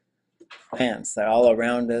plants. They're all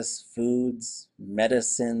around us, foods,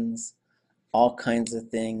 medicines, all kinds of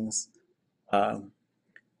things. So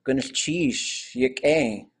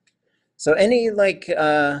any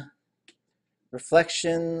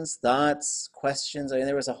reflections, thoughts, questions? I mean,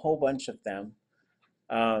 there was a whole bunch of them.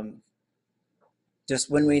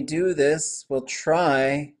 Just when we do this, we'll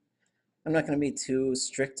try, I'm not going to be too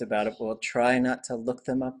strict about it, but we'll try not to look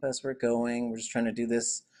them up as we're going. We're just trying to do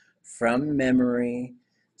this from memory.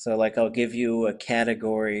 So like I'll give you a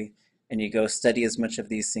category and you go study as much of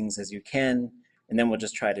these things as you can, and then we'll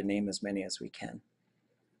just try to name as many as we can.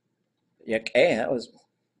 That was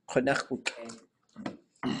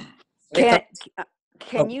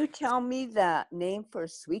Can you tell me the name for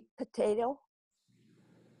sweet potato?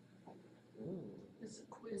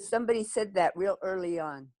 Somebody said that real early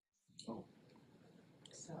on. Oh,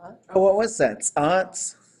 what was that?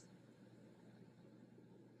 Tsats?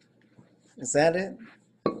 Is that it?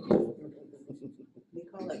 They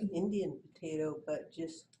call it Indian potato, but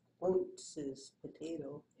just oats is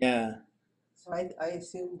potato. Yeah. So I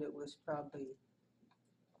assumed it was probably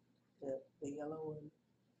the yellow one.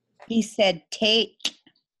 He said take.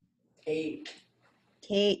 Take.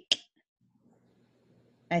 Take.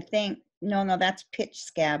 I think, no, that's pitch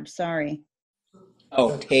scab, sorry.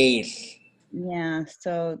 Oh, taste. Yeah,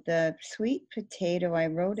 so the sweet potato, I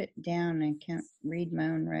wrote it down. I can't read my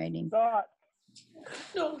own writing. Thought.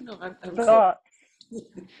 No, I'm Thought.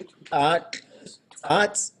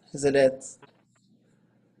 Thoughts? Is it it?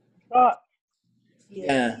 Thought.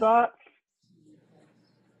 Yeah. Thought.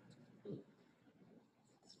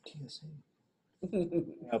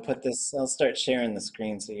 I'll put this, I'll start sharing the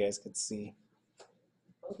screen so you guys could see.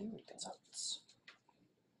 Oh, there we go.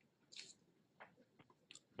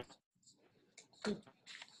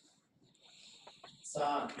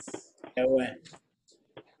 Socks. No way.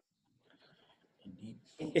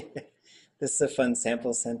 This is a fun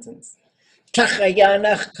sample sentence.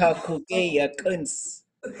 Tachayanach kakugeya kuns.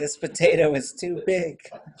 This potato is too big.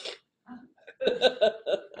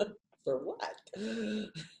 For what?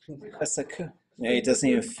 Wasaku. No, it doesn't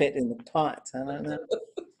even fit in the pot. I don't know.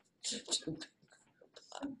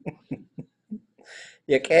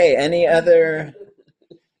 Okay, any other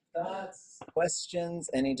thoughts, questions?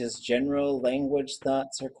 Any just general language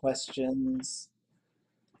thoughts or questions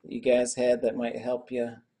that you guys had that might help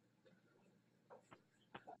you?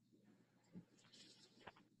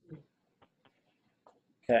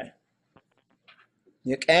 Okay.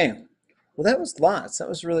 Okay. Well, that was lots. That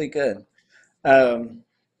was really good. Well,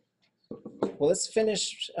 let's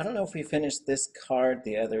finish. I don't know if we finished this card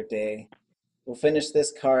the other day. We'll finish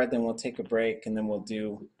this card, then we'll take a break, and then we'll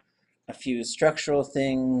do a few structural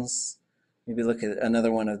things. Maybe look at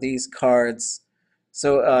another one of these cards.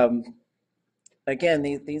 So again,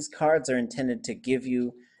 these cards are intended to give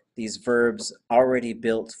you these verbs already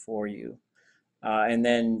built for you. And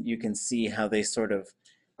then you can see how they sort of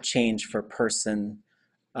change for person.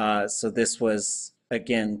 So this was,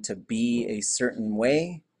 again, to be a certain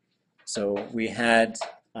way. So we had,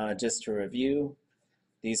 just to review,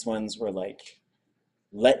 these ones were like,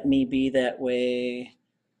 let me be that way,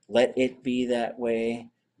 let it be that way,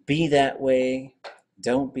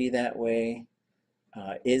 don't be that way,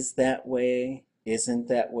 is that way, isn't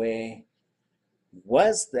that way,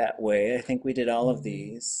 was that way. I think we did all of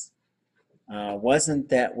these. Wasn't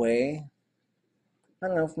that way. I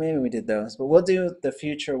don't know if maybe we did those, but we'll do the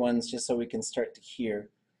future ones just so we can start to hear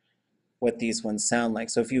what these ones sound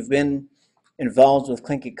like. So if you've been involved with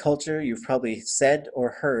Tlingit culture, you've probably said or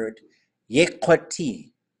heard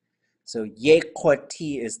yekwati. So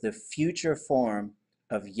yekwati is the future form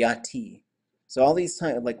of yati. So all these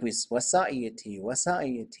times, like wutuwasáakw.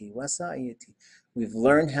 We've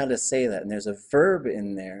learned how to say that, and there's a verb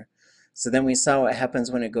in there. So then we saw what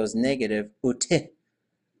happens when it goes negative, uti.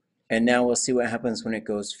 And now we'll see what happens when it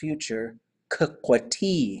goes future,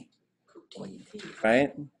 kakwati.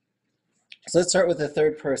 Right? So let's start with the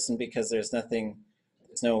third person because there's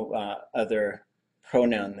no other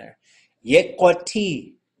pronoun there.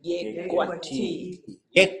 Yekwati. Yekwati.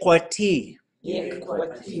 Yekwati.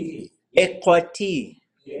 Yekwati. Yekwati.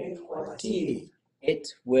 Yekwati.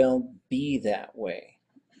 It will be that way,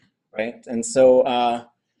 right? And so,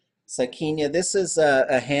 Sakinya, this is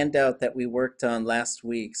a handout that we worked on last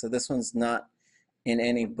week. So this one's not in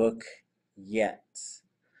any book yet.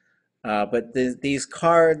 But these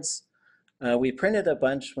cards, we printed a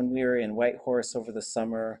bunch when we were in Whitehorse over the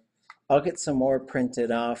summer. I'll get some more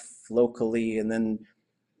printed off locally, and then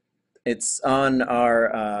it's on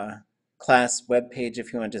our class webpage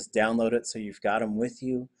if you want to just download it so you've got them with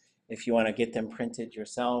you. If you want to get them printed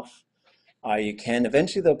yourself, you can.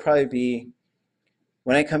 Eventually they'll probably be,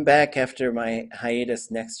 when I come back after my hiatus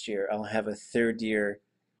next year, I'll have a third year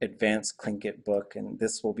advanced Tlingit book, and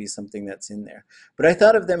this will be something that's in there. But I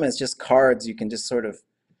thought of them as just cards you can just sort of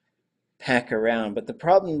pack around. But the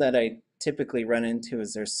problem that I typically run into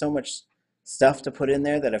is there's so much stuff to put in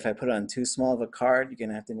there that if I put it on too small of a card, you're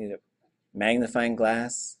going to need a magnifying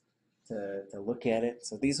glass to look at it.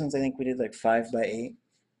 So these ones I think we did like 5 by 8.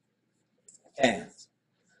 Okay.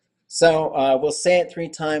 So we'll say it 3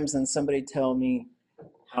 times and somebody tell me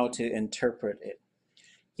how to interpret it.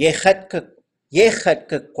 Yechatka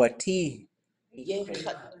kwati.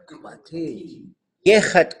 Yekwati.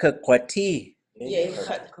 Yechatka kwati.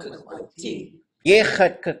 Yekwati.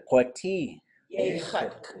 Yechatka kwati.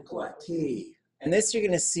 Yekwati. And this you're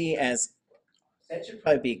going to see as, that should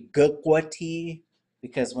probably be gukwati,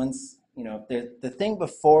 because once, the thing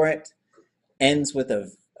before it ends with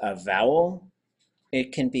a vowel,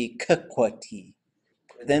 it can be kakwati.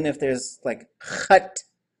 Then if there's like khat,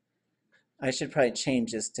 I should probably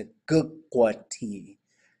change this to gukwati.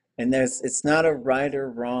 And it's not a right or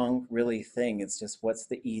wrong really thing. It's just what's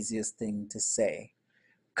the easiest thing to say.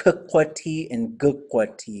 Kakwati and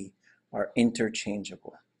gukwati are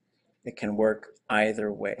interchangeable. It can work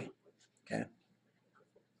either way. Okay.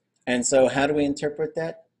 And so how do we interpret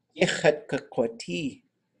that? Yechat kakwati.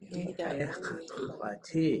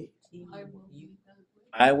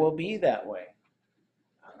 I will be that way.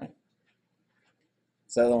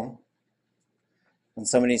 So when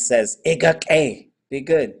somebody says, Igak A, be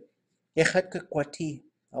good. Yechat kakwati.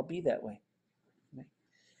 I'll be that way.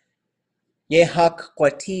 Yehak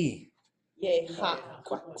kwati.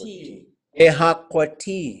 Yekwati. Yehak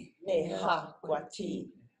kwati. Yekwati.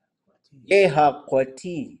 Yehak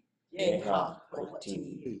kwati.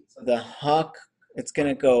 Yekwati. So the hak, it's going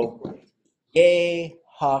to go ye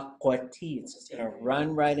hakwati. It's just going to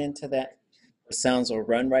run right into that. The sounds will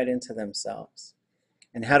run right into themselves.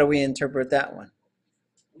 And how do we interpret that one?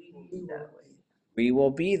 We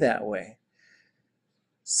will be that way.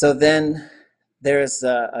 So then there's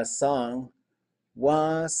a song,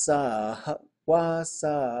 Wasaha,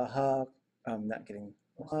 I'm not getting,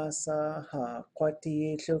 Wasaha,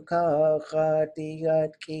 Kwati Shuka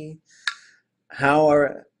Khadiyatki. How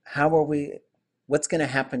are we, what's going to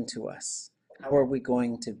happen to us? How are we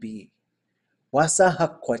going to be?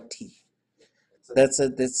 Wasaha Kwati.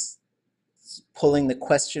 That's pulling the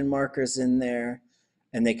question markers in there,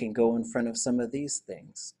 and they can go in front of some of these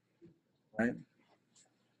things, right?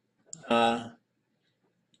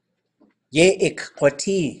 Ye ik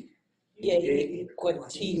kwati. Ye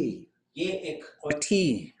kwati. Ye ik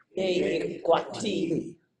kwati. Ye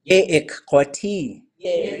kwati. Ye ik kwati.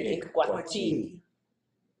 Ye kwati.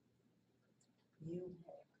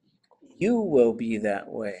 You will be that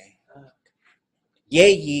way.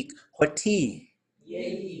 Ye ik kwati.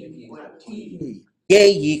 Ye kwati.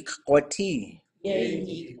 Ye ik kwati.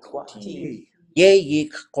 Ye kwati. Ye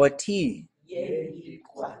ik kwati. Ye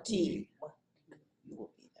kwati.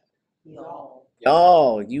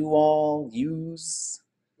 Y'all, you all, yous,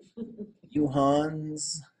 you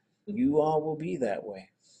Hans, you all will be that way.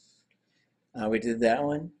 We did that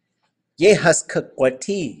one. Ye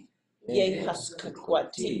haskakwati. Ye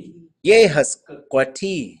haskakwati. Ye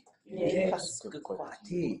haskakwati. Ye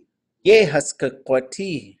haskakwati. Ye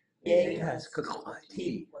haskakwati. Ye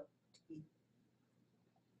haskakwati.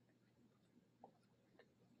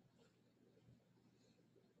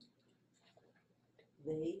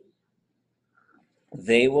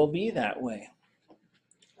 They will be that way.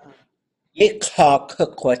 Ye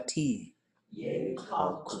kakakwati. Ye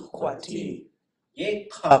kakwati. Ye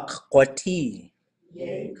kakakwati.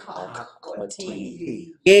 Ye kakwati.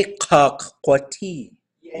 Ye kakakwati.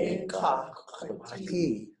 Ye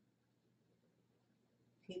kakwati.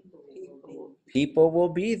 People will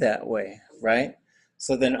be that way, right?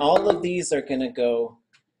 So then all of these are going to go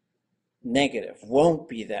negative. Won't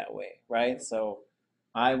be that way, right? So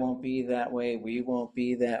I won't be that way. We won't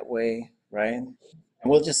be that way, right? And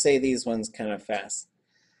we'll just say these ones kind of fast.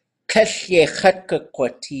 Kashye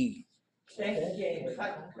khatkakwati. Kashye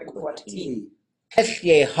hakwati.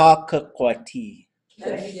 Kashye hakakwati.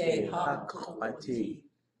 Kashye hakwati.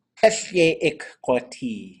 Kashye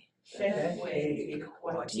ikkwati. Kashye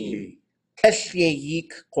ikwati. Kashye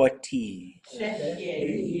yikwati.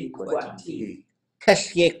 Kashye ikwati.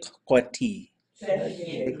 Kashye kwati. Kashye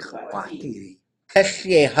ikwati.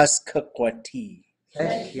 Kashye haskakwati.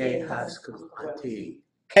 Kashye haskakwati.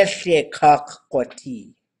 Kashye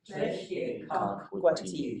kakwati. Kashye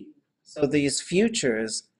kakwati. So these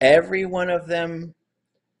futures, every one of them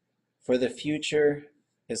for the future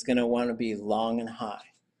is going to want to be long and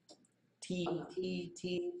high. T, T,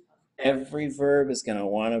 T. Every verb is going to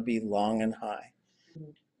want to be long and high.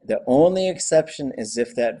 The only exception is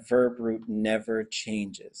if that verb root never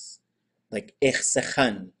changes. Like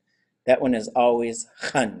ichsechan. That one is always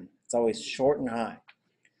chan. It's always short and high.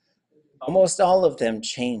 Almost all of them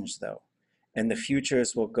change though. And the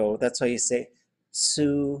futures will go, that's why you say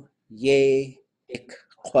tsu ye ik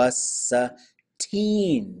kwasa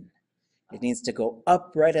teen. It needs to go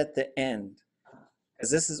up right at the end. Because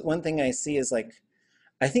this is one thing I see is like,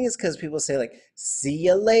 I think it's because people say like, see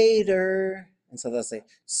you later. And so they'll say,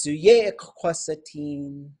 suye ik kwasa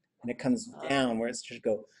teen. And it comes down where it should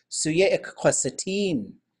go, suye ik kwasa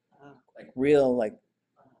teen. Like real like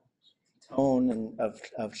tone of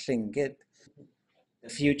Tlingit. The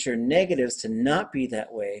future negatives to not be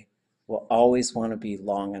that way will always want to be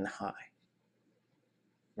long and high,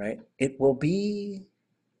 right? It will be,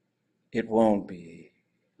 it won't be.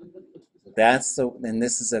 And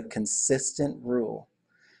this is a consistent rule.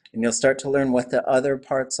 And you'll start to learn what the other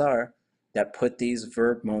parts are that put these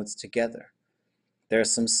verb modes together.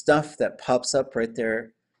 There's some stuff that pops up right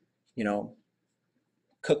there, you know,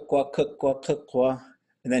 kukwa, kukwa, kukwa,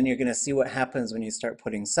 and then you're going to see what happens when you start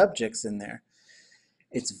putting subjects in there.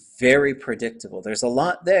 It's very predictable. There's a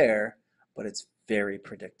lot there, but it's very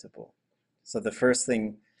predictable. So the first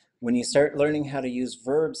thing, when you start learning how to use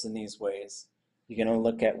verbs in these ways, you're going to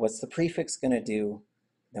look at what's the prefix going to do,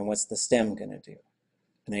 then what's the stem going to do.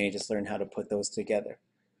 And then you just learn how to put those together,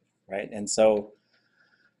 right? And so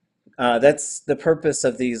that's the purpose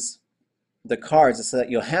of the cards, is so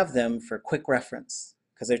that you'll have them for quick reference.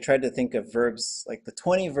 Because I tried to think of verbs, like the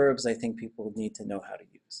 20 verbs I think people need to know how to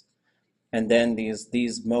use. And then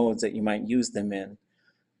these modes that you might use them in.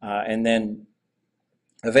 And then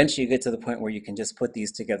eventually you get to the point where you can just put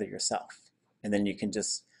these together yourself. And then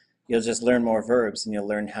you'll just learn more verbs and you'll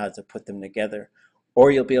learn how to put them together.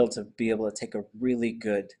 or you'll be able to take a really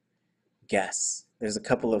good guess. There's a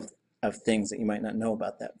couple of things that you might not know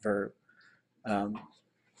about that verb.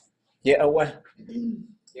 Yeah, what?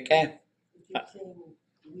 Okay. You're saying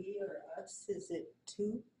we or us, is it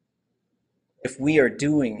two? If we are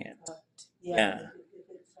doing it. Yeah. If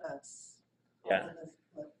it's us. Yeah. all of us,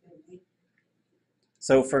 what will we?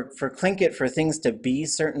 So for Tlingit, for things to be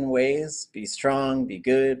certain ways, be strong, be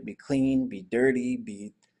good, be clean, be dirty,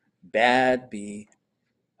 be bad, be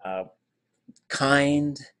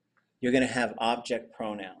kind, you're going to have object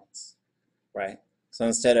pronouns, right? So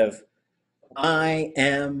instead of I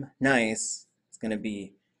am nice, it's going to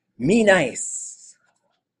be me nice,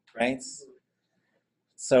 right?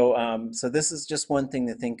 So so this is just one thing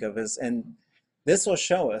to think of, and this will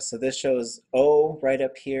show us. So this shows O right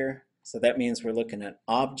up here. So that means we're looking at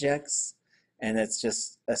objects, and it's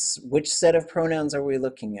just which set of pronouns are we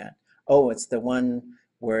looking at? Oh, it's the one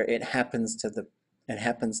where it happens to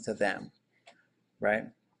them, right?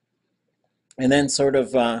 And then sort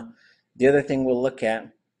of the other thing we'll look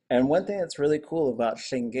at, and one thing that's really cool about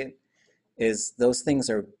Tlingit is those things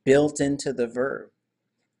are built into the verb.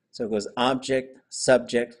 So it goes object,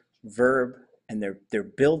 subject, verb, and they're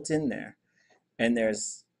built in there. And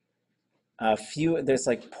there's like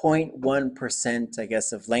 0.1%, I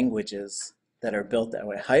guess, of languages that are built that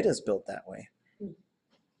way. Haida's built that way.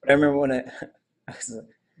 But I remember when I was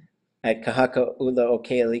at Kahaka Ula Oke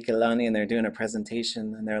Alikalani, and they're doing a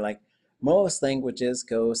presentation, and they're like, most languages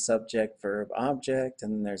go subject, verb, object,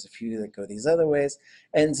 and there's a few that go these other ways,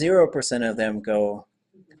 and 0% of them go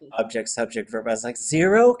object, subject, verb. I was like,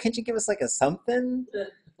 0? Can't you give us like a something?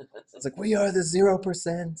 It's like, we are the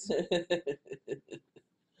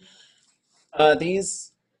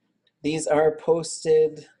 0%. These are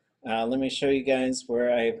posted. Let me show you guys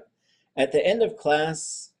where at the end of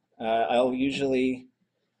class, I'll usually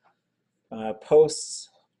post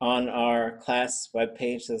on our class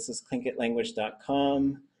webpage. So this is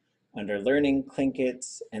tlingitlanguage.com under Learning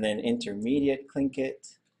Tlingit, and then Intermediate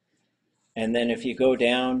Tlingit. And then if you go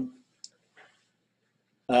down,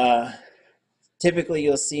 typically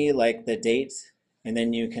you'll see like the date, and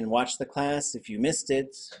then you can watch the class. If you missed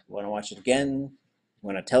it, want to watch it again,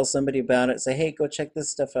 want to tell somebody about it, say, hey, go check this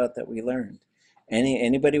stuff out that we learned.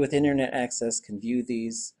 Anybody with internet access can view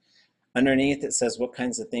these. Underneath it says what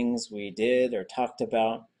kinds of things we did or talked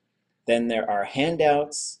about. Then there are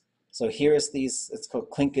handouts. So here's these, it's called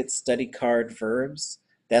Tlingit study card verbs.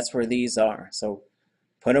 That's where these are. So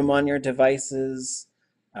put them on your devices,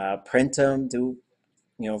 print them,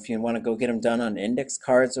 if you want to go get them done on index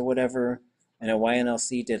cards or whatever. I know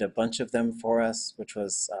YNLC did a bunch of them for us, which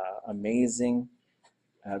was amazing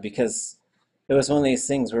because it was one of these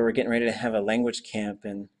things where we're getting ready to have a language camp,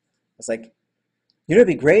 and it's like, it'd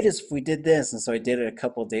be great if we did this. And so I did it a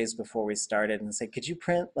couple days before we started and said, could you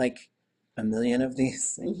print like 1 million of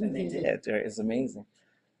these things? And they did. It's amazing.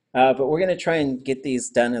 But we're going to try and get these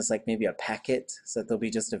done as like maybe a packet so that they'll be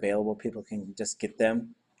just available. People can just get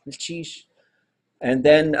them. Sheesh. And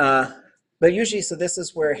then, but usually, so this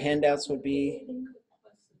is where handouts would be.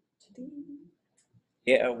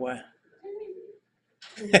 Yeah, what?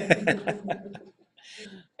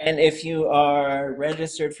 And if you are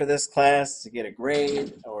registered for this class to get a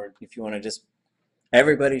grade, or if you want to just,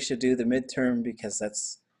 everybody should do the midterm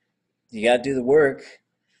because you got to do the work.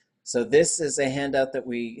 So this is a handout that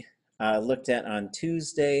we looked at on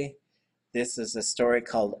Tuesday. This is a story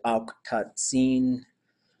called Auktatsin.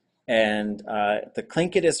 And the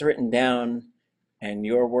Tlingit is written down, and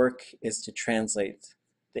your work is to translate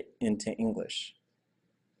into English.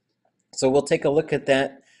 So we'll take a look at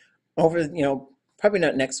that over, probably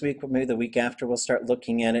not next week, but maybe the week after we'll start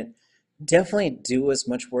looking at it. Definitely do as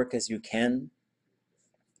much work as you can.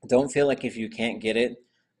 Don't feel like if you can't get it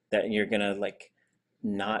that you're gonna like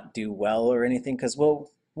not do well or anything, because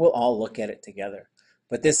we'll all look at it together.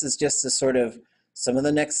 But this is just a sort of, some of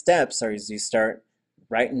the next steps are as you start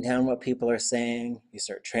writing down what people are saying, you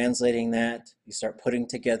start translating that, you start putting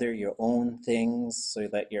together your own things so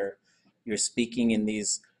that you're speaking in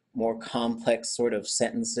these more complex sort of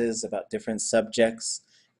sentences about different subjects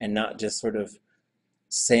and not just sort of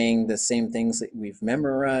saying the same things that we've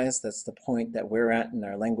memorized. That's the point that we're at in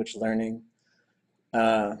our language learning.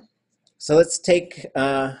 So let's take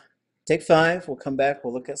 5. We'll come back.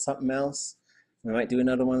 We'll look at something else. We might do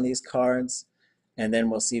another one of these cards, and then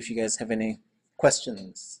we'll see if you guys have any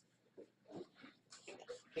questions.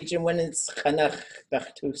 Question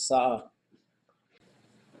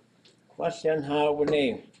how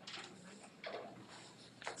we.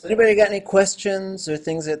 So anybody got any questions or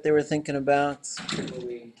things that they were thinking about before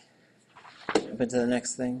we jump into the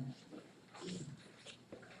next thing?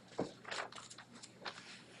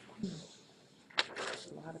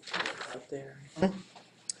 there. A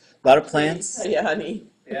lot of plants. Yeah, honey.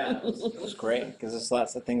 Yeah, it was great because there's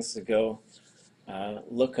lots of things to go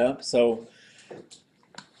look up. So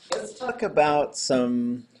let's talk about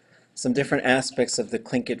some different aspects of the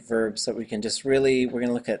Tlingit verbs that we can just really, we're going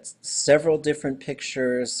to look at several different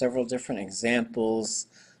pictures, several different examples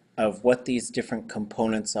of what these different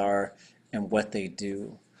components are and what they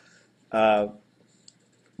do.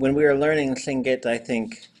 When we were learning Tlingit, I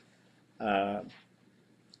think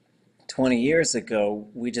 20 years ago,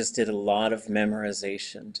 we just did a lot of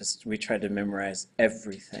memorization. We tried to memorize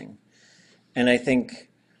everything. And I think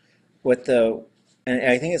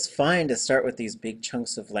I think it's fine to start with these big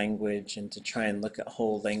chunks of language and to try and look at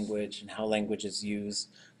whole language and how language is used.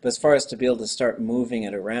 But as far as to be able to start moving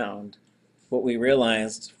it around, what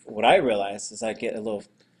I realized is I get a little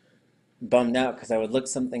bummed out because I would look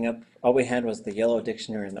something up. All we had was the yellow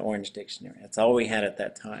dictionary and the orange dictionary. That's all we had at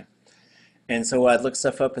that time. And so I'd look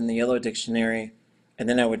stuff up in the yellow dictionary, and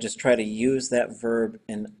then I would just try to use that verb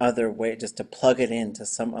in other way, just to plug it into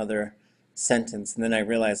some other sentence. And then I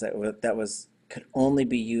realized that could only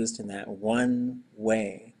be used in that one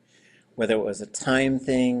way, whether it was a time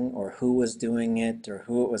thing or who was doing it or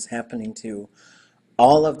who it was happening to.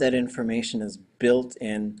 All of that information is built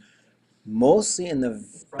in mostly in the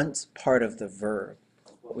front part of the verb,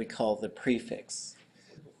 what we call the prefix.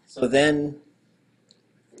 So then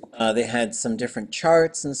they had some different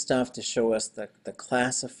charts and stuff to show us the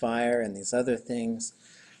classifier and these other things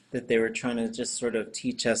that they were trying to just sort of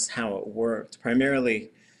teach us how it worked.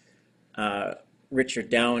 Primarily,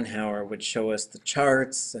 Richard Dowenhauer would show us the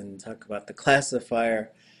charts and talk about the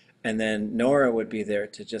classifier, and then Nora would be there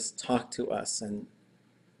to just talk to us and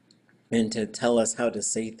to tell us how to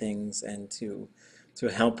say things and to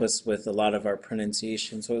help us with a lot of our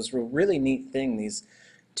pronunciation. So it was a really neat thing, these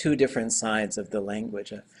two different sides of the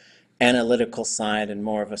language, an analytical side and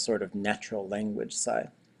more of a sort of natural language side.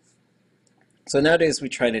 So nowadays we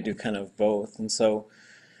try to do kind of both, and so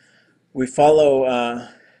we follow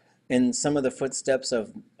in some of the footsteps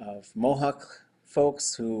of Mohawk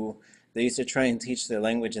folks who they used to try and teach their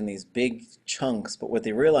language in these big chunks, but what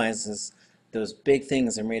they realized is those big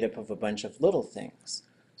things are made up of a bunch of little things.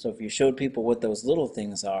 So if you showed people what those little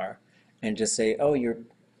things are and just say, oh,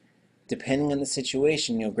 depending on the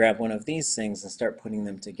situation, you'll grab one of these things and start putting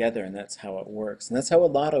them together, and that's how it works. And that's how a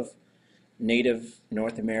lot of native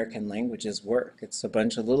North American languages work. It's a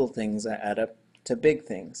bunch of little things that add up to big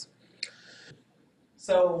things.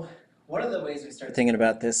 So one of the ways we start thinking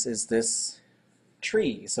about this is this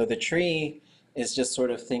tree. So the tree is just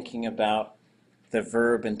sort of thinking about the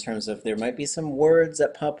verb in terms of there might be some words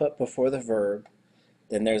that pop up before the verb.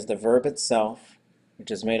 Then there's the verb itself,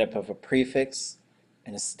 which is made up of a prefix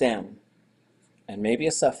and a stem, and maybe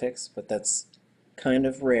a suffix, but that's kind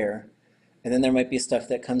of rare. And then there might be stuff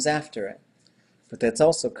that comes after it, but that's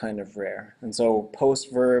also kind of rare. And so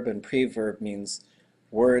post-verb and pre-verb means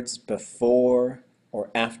words before or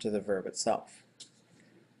after the verb itself.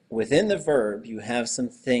 Within the verb, you have some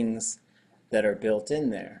things that are built in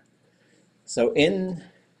there. So in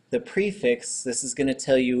the prefix, this is going to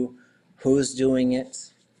tell you who's doing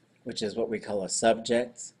it, which is what we call a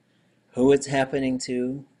subject, who it's happening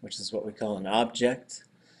to, which is what we call an object,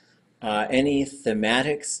 any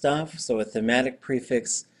thematic stuff. So a thematic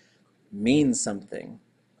prefix means something.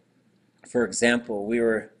 For example, we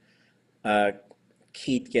were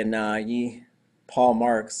kawdliyeejí, Paul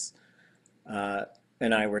Marks,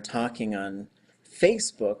 and I were talking on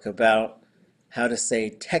Facebook about how to say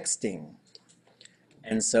texting.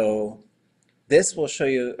 And so this will show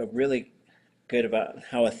you a really good about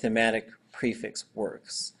how a thematic prefix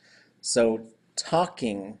works. So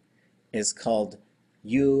talking is called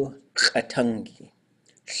wutuwasáakw.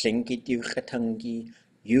 Tlingit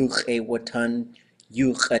wutuwasáakw,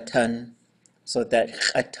 wutuwasáakw. So that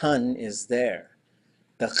chatan is there.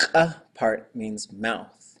 The ch part means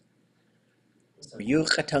mouth. So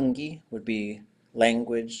wutuwasáakw would be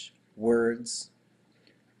language, words.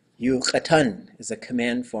 Wutuwasáakw is a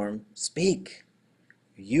command form, speak.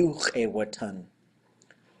 Wutuwasáakw.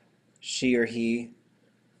 She or he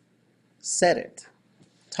said it,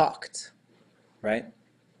 talked, right?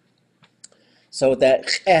 So that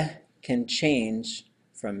can change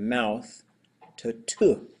from mouth to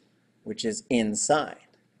tu, which is inside.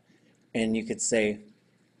 And you could say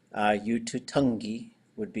wutuwasáakw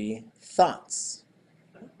would be thoughts.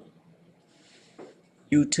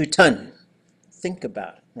 Wutuwasáakw, think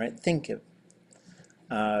about it, right? Think of.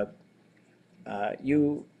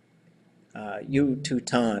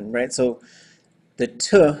 Wutuwasáakw, right? So the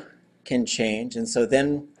tu can change, and so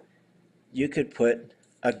then you could put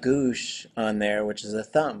a goosh on there, which is a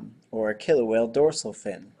thumb, or a killer whale dorsal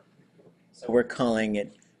fin. So we're calling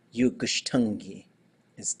it yukushtungi,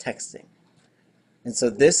 is texting. And so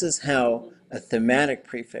this is how a thematic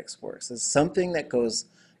prefix works. It's something that goes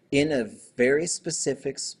in a very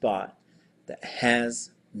specific spot that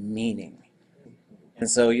has meaning. And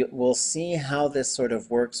so we'll see how this sort of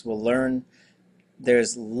works. We'll learn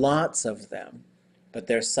there's lots of them, but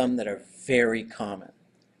there's some that are very common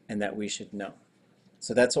and that we should know.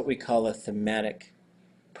 So that's what we call a thematic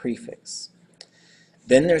prefix.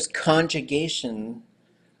 Then there's conjugation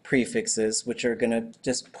prefixes, which are going to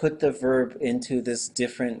just put the verb into this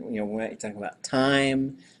different, we're talking about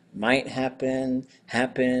time, might happen,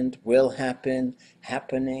 happened, will happen,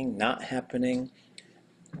 happening, not happening.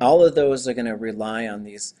 All of those are going to rely on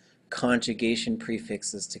these conjugation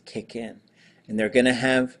prefixes to kick in. And they're going to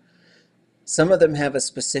have, some of them have a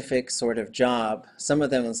specific sort of job. Some of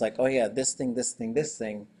them is like, oh yeah, this thing, this thing, this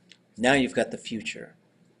thing. Now you've got the future.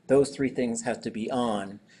 Those three things have to be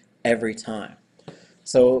on every time.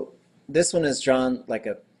 So this one is drawn like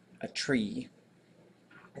a tree.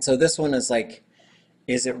 So this one is like,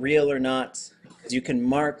 is it real or not? Because you can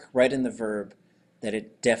mark right in the verb that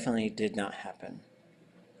it definitely did not happen.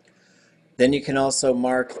 Then you can also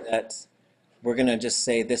mark that we're going to just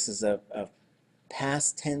say this is a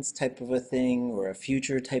past tense type of a thing or a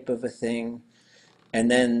future type of a thing. And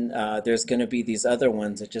then there's going to be these other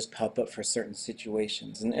ones that just pop up for certain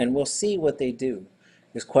situations. And we'll see what they do.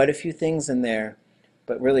 There's quite a few things in there,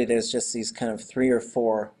 but really there's just these kind of 3 or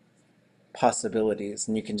 4 possibilities,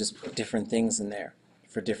 and you can just put different things in there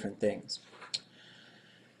for different things.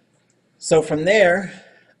 So from there,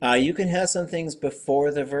 you can have some things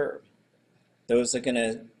before the verb. Those are going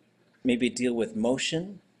to maybe deal with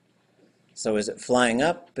motion. So is it flying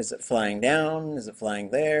up? Is it flying down? Is it flying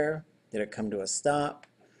there? Did it come to a stop?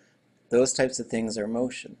 Those types of things are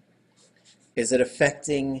motion. Is it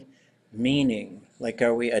affecting meaning? Like,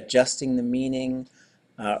 are we adjusting the meaning?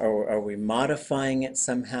 Or are we modifying it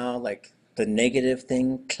somehow? Like the negative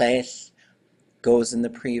thing, klesh, goes in the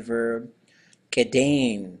preverb.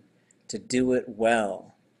 Kedain, to do it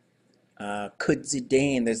well.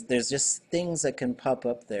 Kudzidain, there's just things that can pop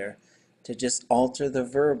up there to just alter the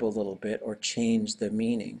verb a little bit or change the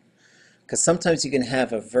meaning. Because sometimes you can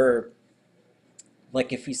have a verb,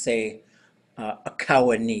 like if we say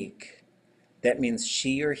kawdliyeejí, that means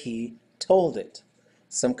she or he told it.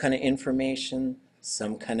 Some kind of information,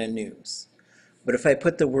 some kind of news. But if I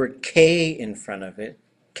put the word K in front of it,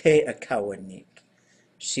 kawdliyeejí,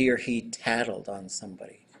 she or he tattled on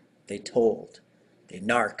somebody. They told. They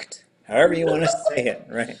narked. However you want to say it,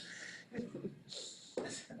 right?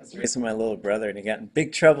 I was raising my little brother and he got in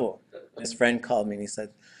big trouble. His friend called me and he said,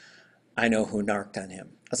 I know who narked on him.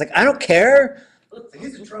 I was like, I don't care.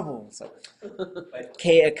 He's in trouble. So, but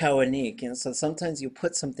kawdliyeejí, and so sometimes you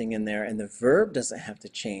put something in there and the verb doesn't have to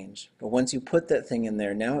change. But once you put that thing in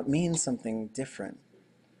there, now it means something different,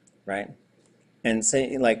 right? And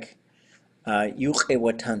say like,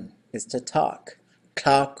 wutuwasáakw is to talk.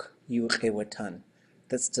 Talk wutuwasáakw.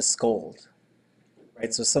 That's to scold.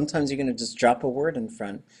 Right? So sometimes you're going to just drop a word in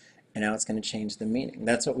front and now it's going to change the meaning.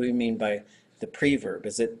 That's what we mean by the preverb,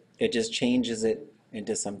 is it just changes it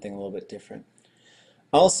into something a little bit different.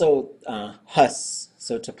 Also, hus,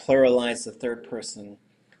 so to pluralize the third person,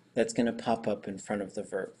 that's going to pop up in front of the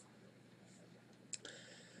verb.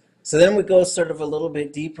 So then we go sort of a little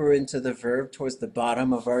bit deeper into the verb towards the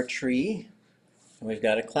bottom of our tree. And we've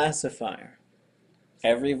got a classifier.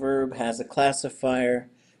 Every verb has a classifier.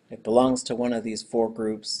 It belongs to one of these 4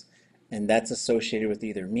 groups, and that's associated with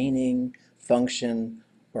either meaning, function,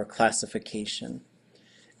 or classification.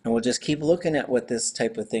 And we'll just keep looking at what this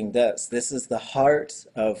type of thing does. This is the heart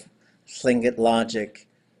of Tlingit logic,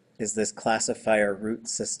 is this classifier root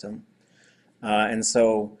system. And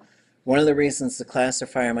so one of the reasons the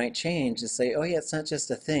classifier might change is say, oh yeah, it's not just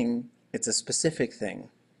a thing, it's a specific thing.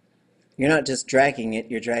 You're not just dragging it,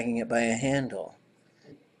 you're dragging it by a handle.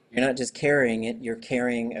 You're not just carrying it, you're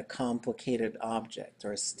carrying a complicated object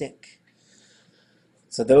or a stick.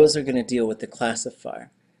 So those are going to deal with the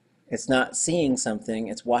classifier. It's not seeing something,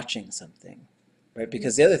 it's watching something, right?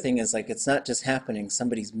 Because the other thing is like, it's not just happening,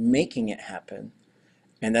 somebody's making it happen.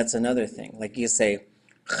 And that's another thing. Like you say,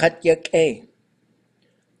 kawdliyeejí,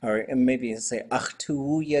 or maybe you say,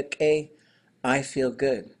 wutuwasáakw, I feel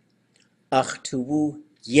good.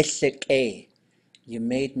 wutuwasáakw, you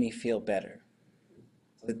made me feel better.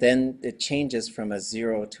 But then it changes from a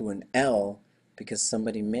 0 to an L because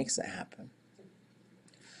somebody makes it happen.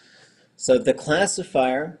 So the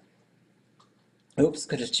classifier, oops,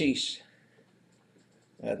 kawdliyeejí.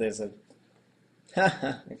 There's a,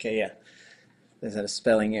 okay, yeah. There's a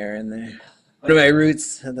spelling error in there. One of my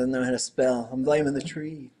roots, I don't know how to spell. I'm blaming the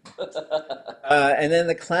tree. And then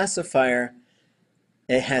the classifier,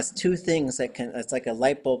 it has two things that can, it's like a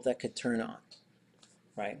light bulb that could turn on,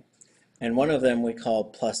 right? And one of them we call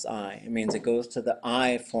plus I. It means it goes to the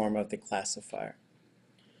I form of the classifier.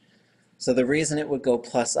 So the reason it would go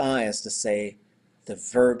plus I is to say the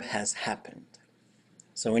verb has happened.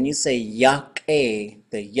 So when you say yak-a,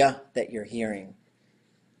 the ya that you're hearing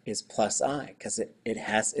is plus I, because it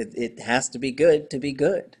has to be good to be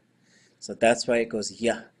good. So that's why it goes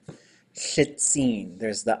ya. Chitzin,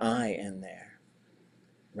 there's the I in there,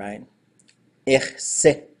 right? Ich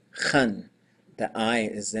se chan, the I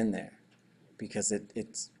is in there because it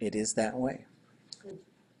is that way.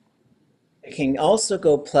 It can also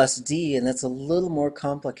go plus D, and that's a little more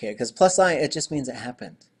complicated because plus I, it just means it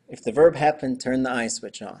happened. If the verb happened, turn the I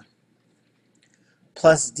switch on.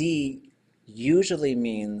 Plus D usually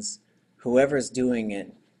means whoever's doing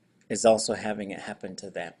it is also having it happen to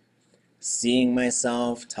them. Seeing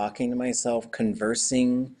myself, talking to myself,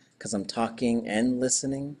 conversing, because I'm talking and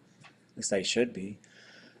listening. At least I should be.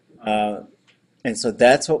 And so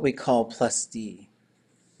that's what we call plus D.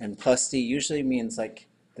 And plus D usually means like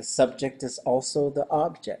the subject is also the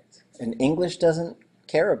object. And English doesn't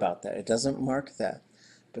care about that. It doesn't mark that.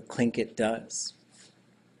 But Tlingit does.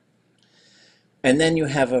 And then you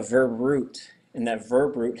have a verb root. And that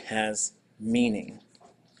verb root has meaning.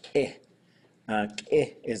 Eh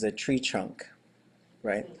is a tree trunk,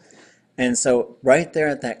 right? And so right there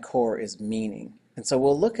at that core is meaning. And so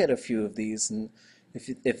we'll look at a few of these, and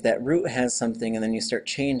if that root has something and then you start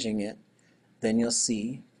changing it, then you'll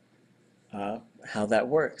see how that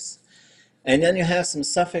works. And then you have some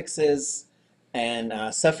suffixes, and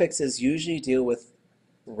suffixes usually deal with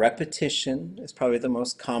repetition. Is probably the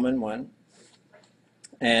most common one.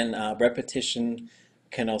 And repetition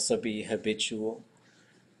can also be habitual.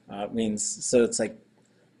 Means, so it's like,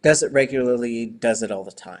 does it regularly, does it all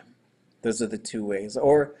the time. Those are the two ways.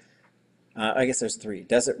 Or, I guess there's three.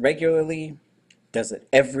 Does it regularly, does it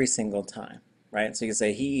every single time, right? So you can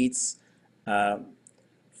say, he eats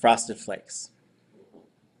Frosted Flakes.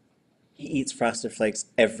 He eats Frosted Flakes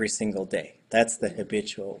every single day. That's the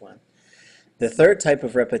habitual one. The third type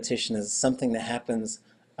of repetition is something that happens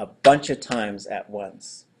a bunch of times at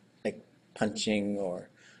once, like punching or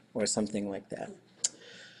something like that.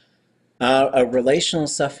 A relational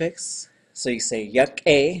suffix, so you say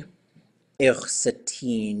yak-a,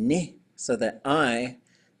 ichsatini, so that I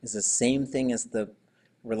is the same thing as the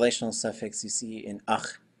relational suffix you see in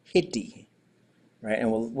ach-hidi, right?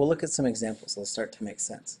 And we'll look at some examples. They'll start to make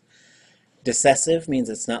sense. Decessive means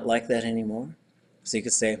it's not like that anymore. So you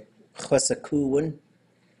could say chwasakuwun,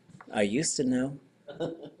 I used to know,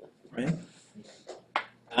 right?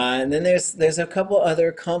 And then there's a couple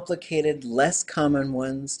other complicated, less common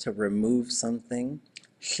ones to remove something.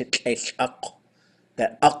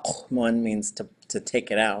 That ak one means to take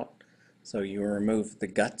it out. So you remove the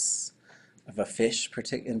guts of a fish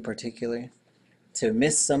in particular. To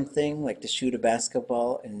miss something, like to shoot a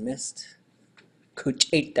basketball and missed.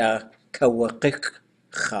 Kuchita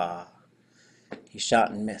kawakikha. He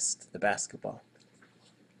shot and missed the basketball.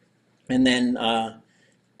 And then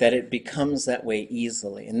that it becomes that way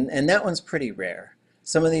easily. And that one's pretty rare.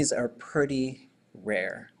 Some of these are pretty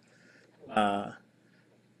rare.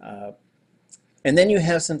 And then you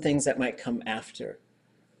have some things that might come after,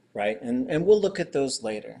 right? And we'll look at those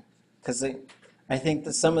later. Because I think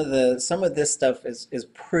that some of this stuff is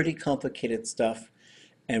pretty complicated stuff,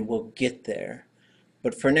 and we'll get there.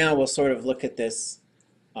 But for now, we'll sort of look at this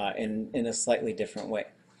in a slightly different way.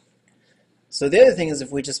 So the other thing is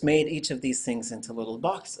if we just made each of these things into little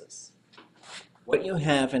boxes. What you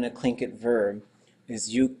have in a Tlingit verb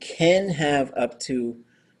is you can have up to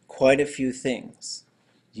quite a few things.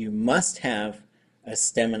 You must have a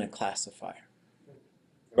stem and a classifier.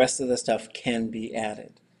 The rest of the stuff can be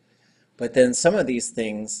added. But then some of these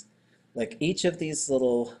things, like each of these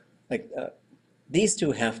little, these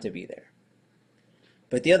two have to be there.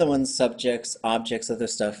 But the other ones, subjects, objects, other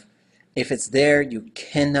stuff, if it's there, you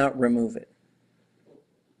cannot remove it.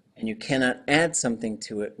 And you cannot add something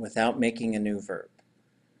to it without making a new verb.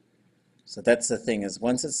 So that's the thing, is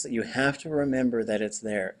once it's, you have to remember that it's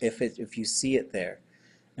there, if you see it there.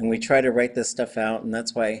 And we try to write this stuff out, and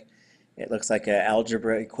that's why it looks like an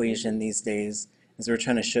algebra equation these days, is we're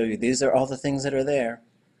trying to show you these are all the things that are there.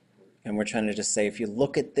 And we're trying to just say, if you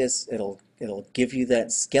look at this, it'll give you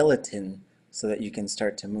that skeleton so that you can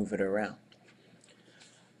start to move it around.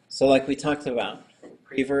 So like we talked about,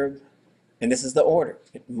 preverb, and this is the order.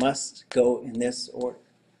 It must go in this order.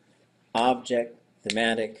 Object,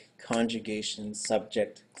 thematic, conjugation,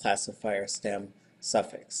 subject, classifier, stem,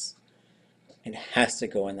 suffix. It has to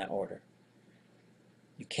go in that order.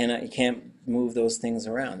 You can't move those things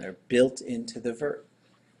around. They're built into the verb.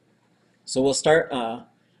 So we'll start on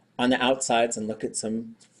the outsides and look at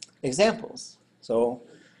some examples. So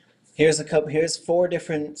here's 4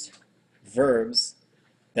 different verbs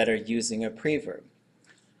that are using a preverb.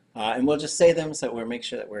 And we'll just say them so that we'll make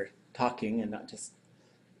sure that we're talking and not just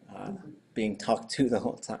being talked to the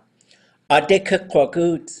whole time.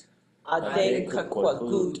 Adekakwagut.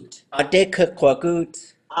 Adekakwagut.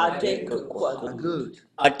 Adekakwagut. Adekakwagut.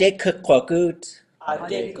 Adekakwagut.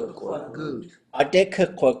 Adekakwagut.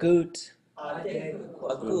 Adekakwagut.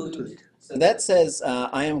 Adekakwagut. So that says,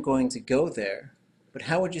 I am going to go there. But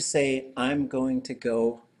how would you say, I'm going to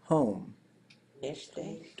go home?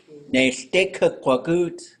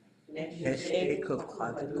 Neshtekakwagut.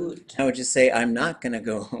 Adekakwagut. How would you say, I'm not going to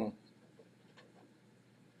go home?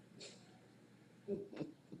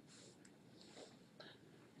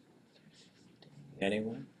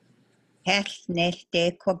 Anyone?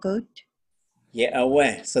 Hesneshtekwagut. Yeah,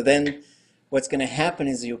 away. So then what's going to happen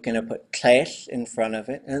is you're going to put klesh in front of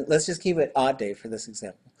it. And let's just keep it ade for this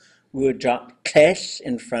example. We would drop klesh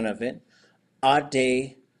in front of it.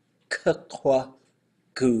 Ade kakwagut.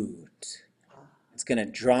 It's going to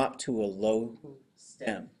drop to a low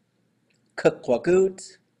stem.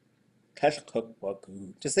 Kakwagut. Klesh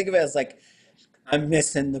kakwagut. Just think of it as like, I'm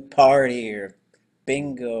missing the party or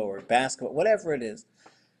bingo or basketball, whatever it is.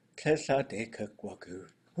 Klesh ade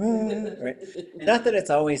kakwagut. Right? Not that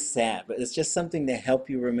it's always sad, but it's just something to help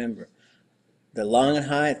you remember. The long and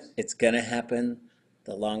high, it's going to happen.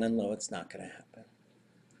 The long and low, it's not going to happen.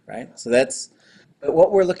 Right? So but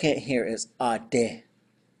what we're looking at here is ade.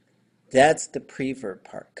 That's the preverb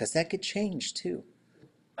part, because that could change too.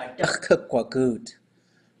 I'm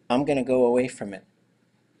going to go away from it.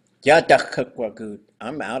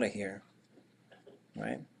 I'm out of here.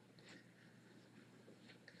 Right?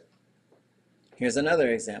 Here's another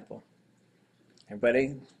example.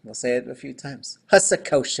 Everybody, we'll say it a few times.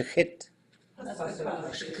 Hasakaushachit.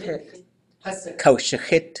 Hasakaushachit.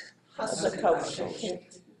 Hasakaushachit.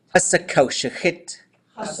 Hasakaushachit. Hasakaushachit.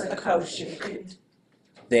 Hasakaushachit.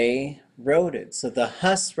 They wrote it. So the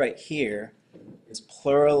hus right here is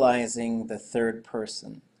pluralizing the third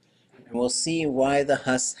person. And we'll see why the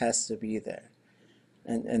hus has to be there.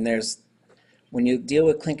 And when you deal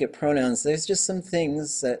with Tlingit pronouns, there's just some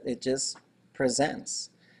things that it just presents.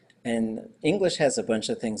 And English has a bunch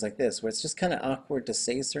of things like this, where it's just kind of awkward to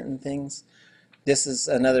say certain things. This is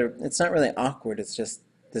another, it's not really awkward, this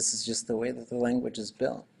is just the way that the language is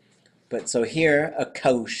built. But so here, a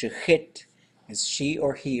kaushachit is she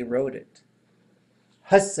or he wrote it.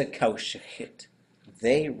 Hasakaushachit,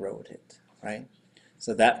 they wrote it, right?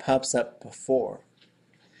 So that pops up before.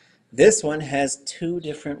 This one has 2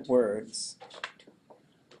 different words.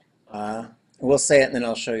 We'll say it and then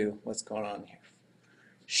I'll show you what's going on here.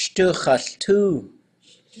 Shtuchashtu.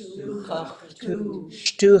 Shtuchashtu.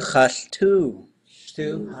 Shtuchashtu.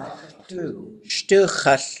 Shtuchashtu.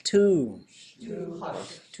 Shtuchashtu.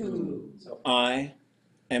 Shtuchashtu. So I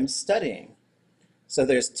am studying. So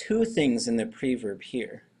there's 2 things in the preverb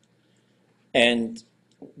here. And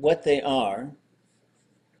what they are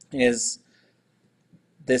is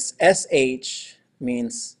this sh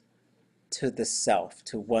means to the self,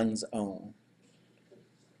 to one's own.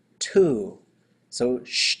 Tu. So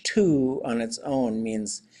shtu on its own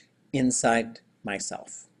means inside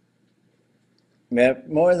myself.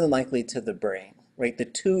 More than likely to the brain, right? The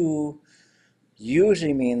tu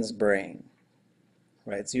usually means brain,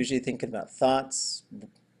 right? It's usually thinking about thoughts,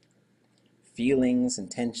 feelings,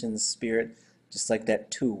 intentions, spirit, just like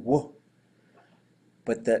that tu.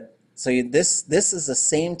 But this is the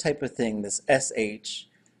same type of thing, this sh,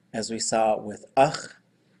 as we saw with ach,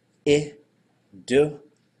 I, du,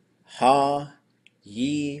 ha,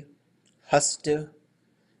 ye, hustu.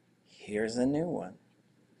 Here's a new one.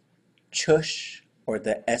 Chush, or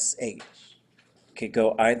the sh. Could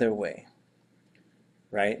go either way,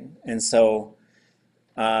 right? And so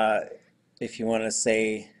if you want to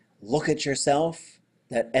say, look at yourself,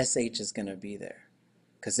 that sh is going to be there.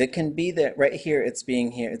 Because it can be there, right here, it's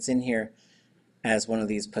in here as one of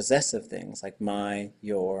these possessive things, like my,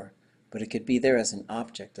 your, but it could be there as an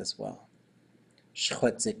object as well.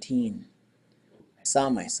 Shchotzetin, I saw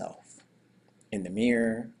myself in the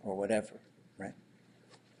mirror or whatever, right?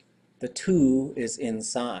 The tu is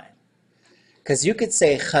inside. Because you could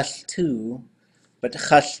say chashtu, but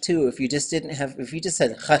chashtu, if you just said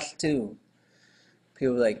chashtu,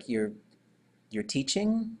 people are like, you're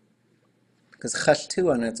teaching? Because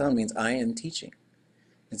chashtu on its own means I am teaching.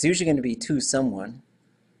 It's usually going to be to someone.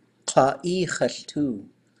 Kawdliyeejí,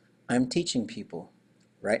 I'm teaching people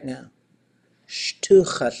right now.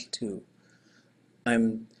 shtuchartu.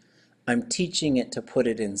 I'm teaching it to put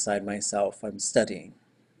it inside myself. I'm studying.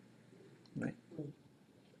 Right?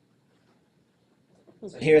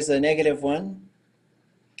 So here's a negative one.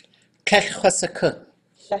 Kechwasaku.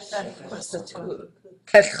 Kechwasaku.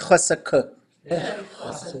 Kechwasaku.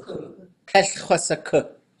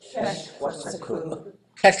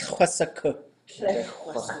 Kechwasaku.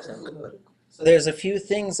 So there's a few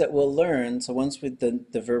things that we'll learn. So once the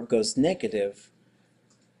verb goes negative,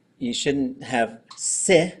 you shouldn't have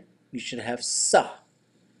se, you should have sa.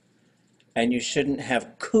 And you shouldn't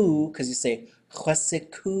have ku, because you say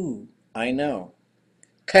chwaseku. I know.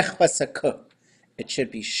 Kechwasaku. It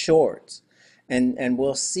should be short. And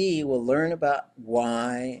we'll learn about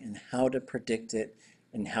why and how to predict it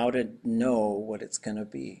and how to know what it's going to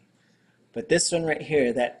be. But this one right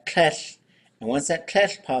here, that klesh, and once that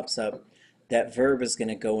klesh pops up, that verb is going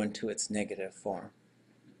to go into its negative form.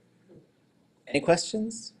 Any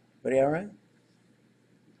questions? Everybody all right?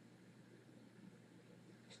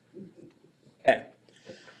 Okay.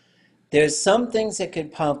 There's some things that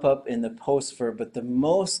could pop up in the post verb, but the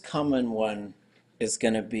most common one is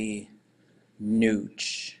going to be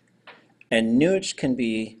nooch. And nooch can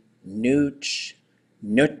be nooch,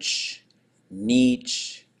 nooch,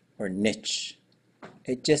 neech, or niche.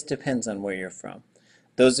 It just depends on where you're from.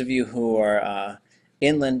 Those of you who are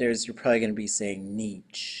inlanders, you're probably going to be saying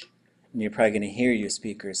niche. And you're probably going to hear your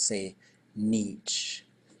speakers say niche.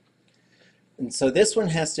 And so this one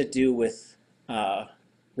has to do with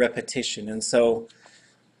repetition. And so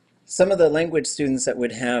some of the language students that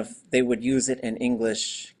they would use it in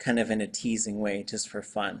English kind of in a teasing way, just for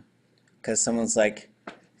fun. Because someone's like,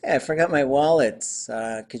 hey, I forgot my wallet.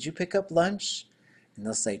 Could you pick up lunch? And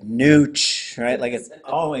they'll say, nooch, right? Like it's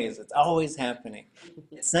always happening.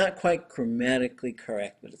 It's not quite grammatically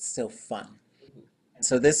correct, but it's still fun. And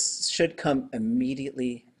so this should come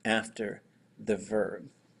immediately after the verb.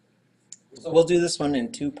 So we'll do this one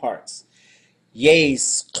in two parts.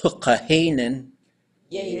 Yes, kukahainen.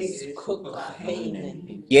 Yes,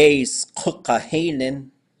 kukahainen. Yes,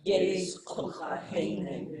 kukahainen. Yes,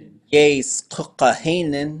 kukahainen. Yes,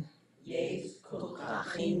 kukahainen. Yes,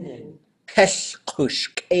 kukahainen.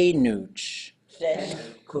 Keshkushkeinuch.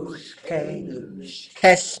 Kushkeinuch.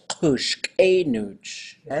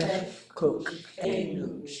 Keshkushkeinuch.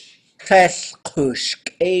 Kushkeinuch.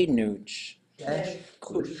 Keshkushkeinuch.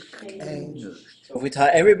 Kushkeinuch. So if we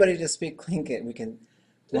taught everybody to speak Tlingit, we can.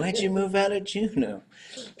 Why'd you move out of Juneau?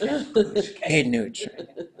 Keshkushkeinuch.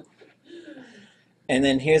 And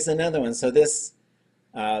then here's another one. So this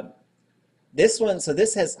has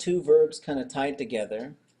two verbs kind of tied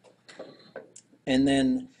together. And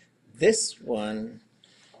then this one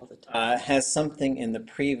has something in the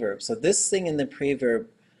preverb. So this thing in the preverb,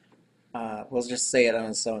 we'll just say it on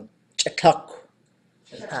its own. Chakak.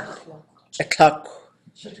 Chakak.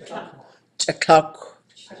 Chakak.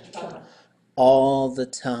 All the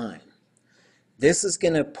time. This is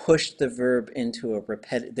going to push the verb into a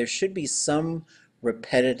repetitive. There should be some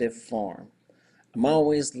repetitive form. I'm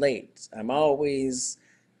always late.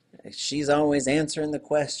 She's always answering the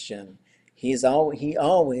question. He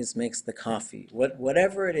always makes the coffee.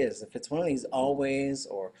 Whatever it is, if it's one of these always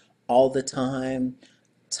or all the time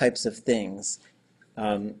types of things.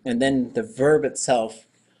 And then the verb itself,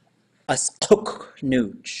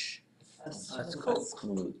 askuknuch.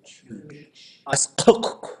 Askuknuch.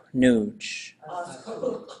 Askuknuch.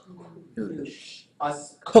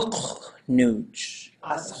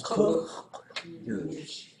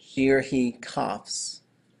 Askuknuch. She or he coughs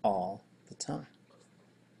all the time.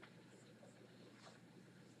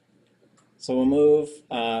 So we'll move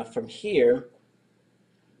from here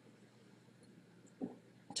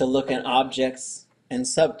to look at objects and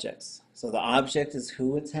subjects. So the object is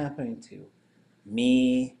who it's happening to.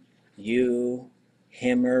 Me, you,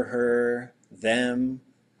 him or her, them,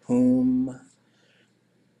 whom,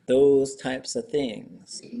 those types of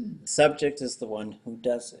things. The subject is the one who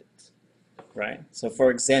does it, right? So for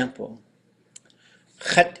example,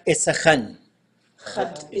 khat isakhan.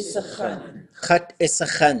 Khat isakhan. Khat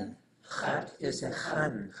isakhan. Khat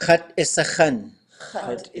isakhan. Khat isakhan.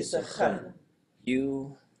 Khat isakhan.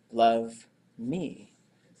 You love me.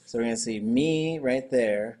 So we're going to see me right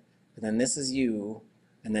there, and then this is you,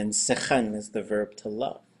 and then sekhan is the verb to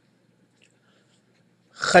love.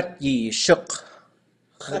 Khatyi shuk.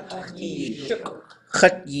 Khatyi shuk.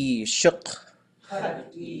 Khatyi shuk.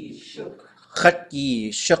 Khatyi shuk.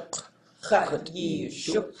 Khatyi shuk. Khatyi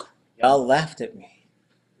shuk. Y'all laughed at me.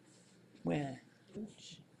 Well.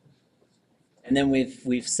 And then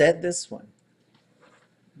we've said this one.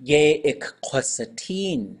 Ye ik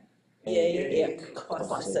kwasatin.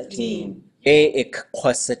 Yeikwasateen.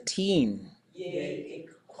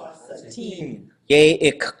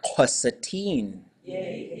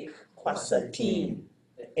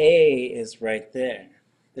 The A is right there.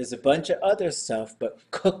 There's a bunch of other stuff, but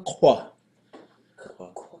kukwa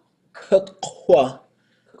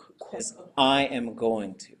is I am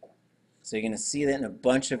going to. So you're going to see that in a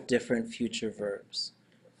bunch of different future verbs,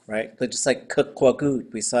 right? But just like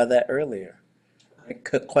kukwagut, we saw that earlier. Right?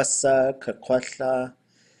 Kukwasa, kukwasha,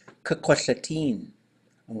 kukwashateen.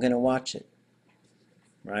 I'm going to watch it,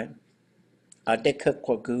 right? Ade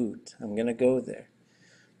kukwagut. I'm going to go there.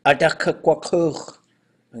 Ada kukwakuch.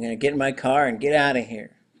 I'm going to get in my car and get out of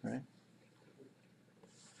here, right?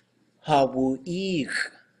 Hawuich.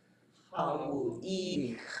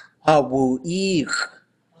 Hawuich. Hawuich.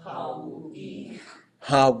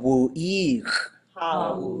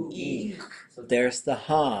 So there's the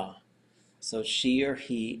ha. So she or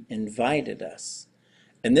he invited us.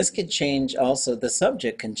 And this could change also, the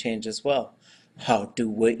subject can change as well.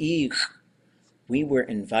 Hawduwaich. We were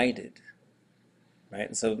invited.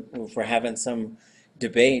 Right? So if we're having some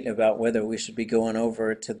debate about whether we should be going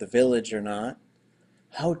over to the village or not,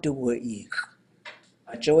 hawduwaich.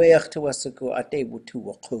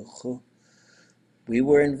 We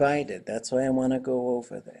were invited. That's why I want to go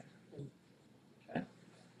over there. Okay.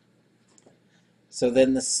 So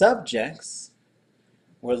then the subjects,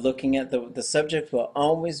 we're looking at the subject will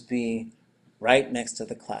always be right next to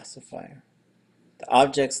the classifier. The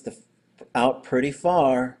object's out pretty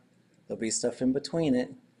far. There'll be stuff in between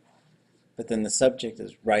it. But then the subject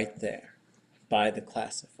is right there by the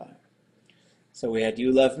classifier. So we had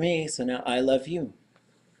you love me, so now I love you.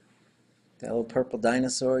 That little purple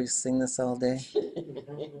dinosaur, you sing this all day?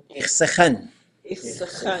 Ich sechan. Ich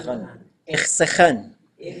sechan. Ich sechan.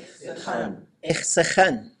 Ich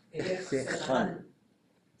sechan.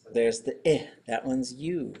 So there's the I. That one's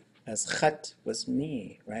you. As chat was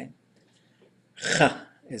me, right? Cha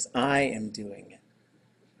is I am doing it.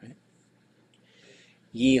 Right?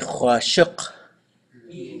 Yichwashuk.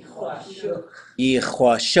 Yichwashuk.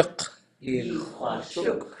 Yichwashuk.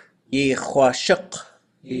 Yichwashuk. Yichwashuk.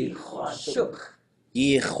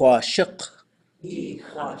 Yichwashuk.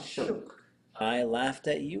 Yichwashuk. I laughed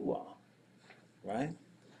at you all, right?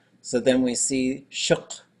 So then we see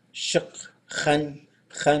shuk, shuk, chan,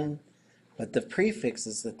 chan, but the prefix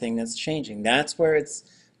is the thing that's changing. That's where it's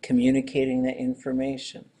communicating the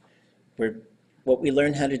information. What we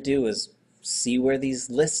learn how to do is see where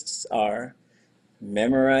these lists are,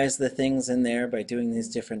 memorize the things in there by doing these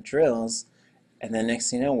different drills, and then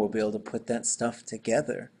next thing you know, we'll be able to put that stuff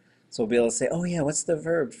together. So we'll be able to say, oh yeah, what's the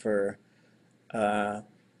verb for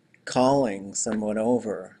calling someone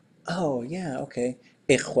over? Oh yeah, okay.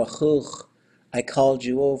 Ich wachuch. I called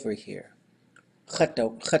you over here.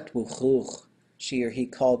 She or he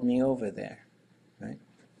called me over there. Right?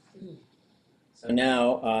 So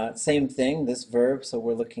now, same thing, this verb, so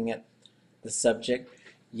we're looking at the subject.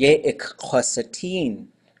 Yeikwasateen.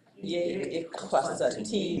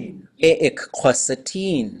 Yeikwasateen.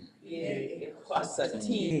 Yeikwasateen.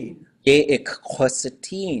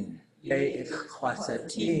 Yeikwasateen.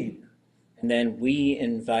 Yeikwasateen. And then we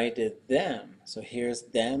invited them. So here's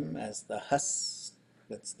them as the hus.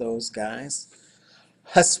 That's those guys.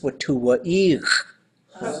 Huswatuwaeej.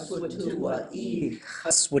 Huswatuwaeej.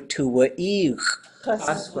 Huswatuwaeej.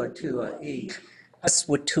 Huswatuwaeej.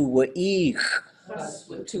 Huswatuwaeej.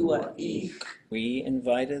 Huswatuwaeej. We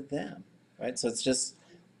invited them. Right? So it's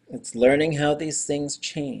learning how these things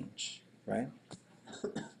change. Right?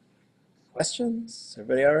 Questions?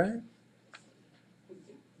 Everybody all right?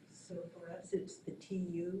 So for us, it's the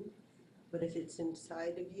TU, but if it's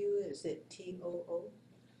inside of you, is it TOO?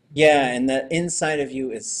 Yeah, and the inside of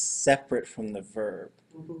you is separate from the verb,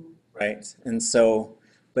 right? And so,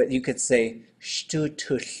 but you could say shtu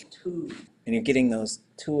tush, and you're getting those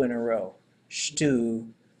two in a row.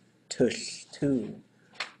 Shtu tush tu.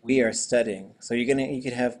 We are studying. So you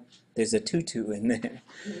could have, there's a tutu in there.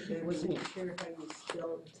 I wasn't sure how you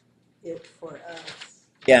spelled it for us.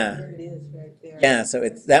 Yeah. There it is right there. Yeah, so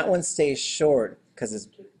that one stays short because it's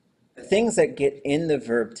the things that get in the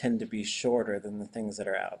verb tend to be shorter than the things that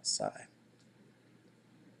are outside.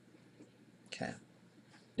 Okay.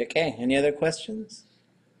 Okay, any other questions?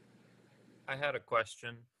 I had a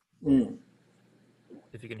question.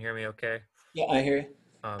 If you can hear me okay. Yeah, I hear you.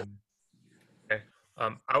 Okay.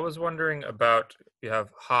 I was wondering about, you have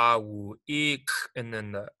ha-wu-ik, and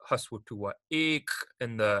then the huswutuwa-ik,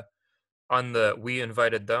 and on the we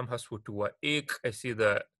invited them, huswutuwa-ik, I see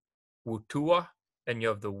the wutuwa, and you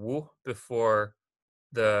have the wu before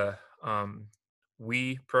the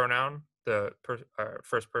we pronoun. the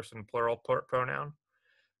first person plural pronoun.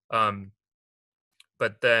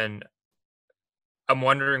 But then I'm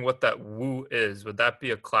wondering what that wu is. Would that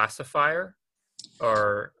be a classifier,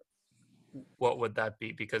 or what would that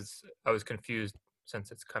be? Because I was confused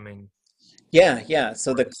since it's coming. Yeah.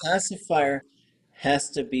 So the classifier has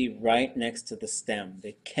to be right next to the stem.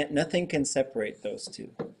 Nothing can separate those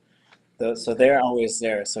two. So they're always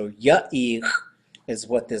there. So kawdliyeejí is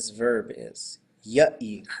what this verb is.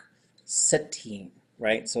 Kawdliyeejí, sitting,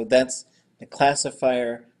 right? So that's the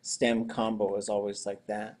classifier stem combo is always like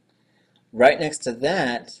that. Right next to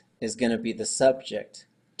that is going to be the subject,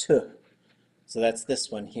 to. So that's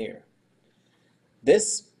this one here.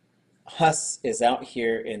 This hus is out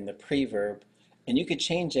here in the preverb, and you could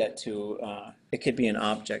change that to, it could be an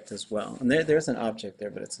object as well. And there's an object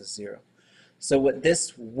there, but it's a 0. So what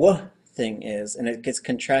this w thing is, and it gets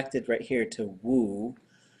contracted right here to woo,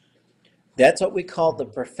 that's what we call the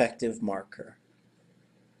perfective marker.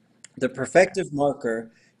 The perfective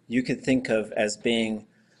marker you could think of as being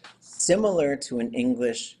similar to an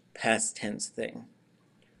English past tense thing.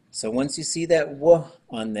 So once you see that w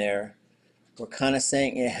on there, we're kind of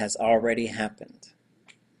saying it has already happened.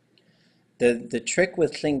 The trick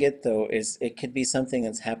with Tlingit, though, is it could be something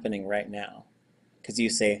that's happening right now. Because you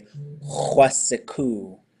say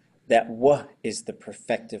wutuwasáakw, that w is the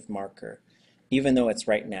perfective marker, even though it's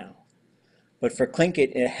right now. But for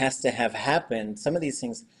Tlingit, it has to have happened. Some of these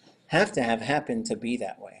things have to have happened to be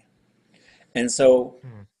that way. And so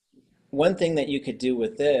one thing that you could do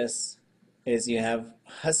with this is you have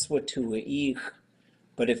wutuwasáakw,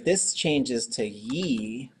 but if this changes to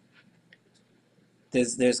ye,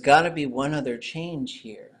 there's got to be one other change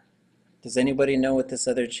here. Does anybody know what this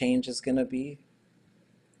other change is going to be?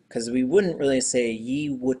 Because we wouldn't really say ye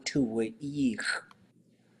wutuwasáakw.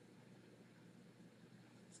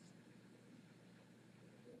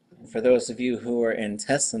 For those of you who are in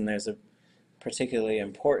Tessin, there's a particularly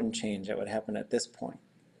important change that would happen at this point.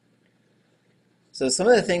 So some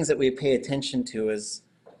of the things that we pay attention to is,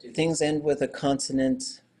 do things end with a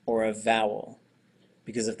consonant or a vowel?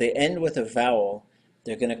 Because if they end with a vowel,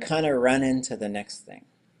 they're going to kind of run into the next thing.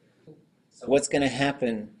 So what's going to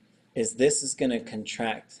happen is this is going to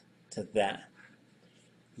contract to that.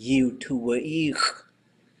 Wutuwasáakw,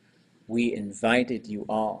 we invited you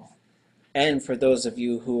all. And for those of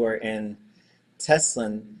you who are in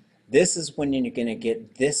Teslin, this is when you're going to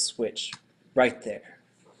get this switch right there.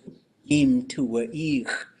 Wutuwasáakw.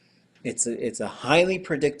 It's a highly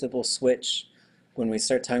predictable switch when we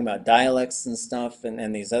start talking about dialects and stuff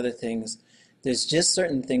and these other things. There's just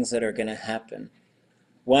certain things that are going to happen.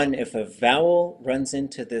 One, if a vowel runs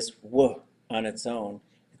into this w on its own,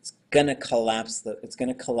 it's going to collapse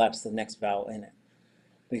the next vowel in it.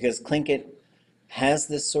 Because Tlingit has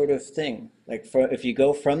this sort of thing. Like if you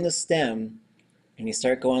go from the stem and you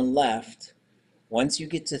start going left, once you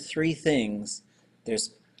get to 3 things, there's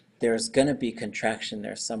going to be contraction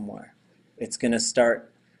there somewhere. It's going to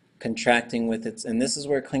start contracting with its, and this is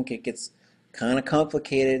where Tlingit gets kind of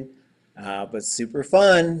complicated, but super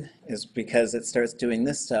fun, is because it starts doing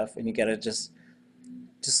this stuff, and you got to just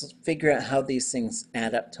figure out how these things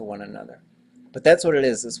add up to one another. But that's what it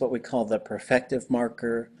is. It's what we call the perfective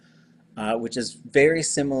marker, which is very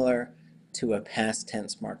similar to a past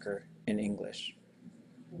tense marker in English.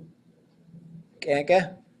 Okay.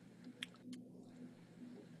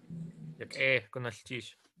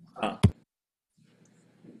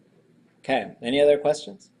 Okay, any other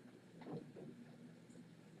questions?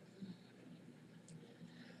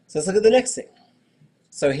 So let's look at the next thing.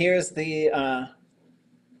 So here's the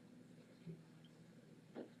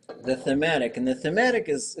thematic, and the thematic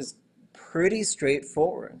is pretty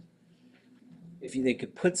straightforward. They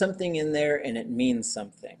could put something in there and it means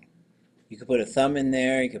something. You could put a thumb in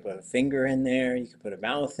there, you could put a finger in there, you could put a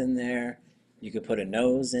mouth in there, you could put a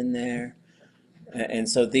nose in there. And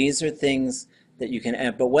so these are things that you can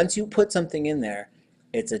add. But once you put something in there,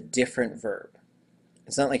 it's a different verb.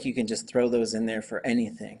 It's not like you can just throw those in there for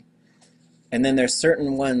anything. And then there's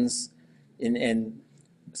certain ones, and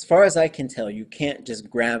as far as I can tell, you can't just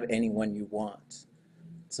grab any one you want.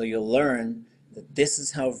 So you'll learn that this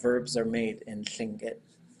is how verbs are made in Tlingit.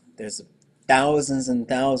 There's thousands and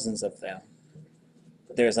thousands of them.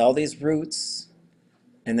 There's all these roots,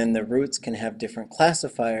 and then the roots can have different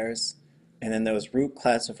classifiers, and then those root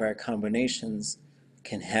classifier combinations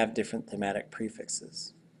can have different thematic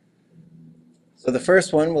prefixes. So the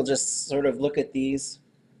first one, we'll just sort of look at these,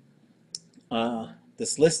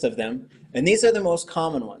 this list of them, and these are the most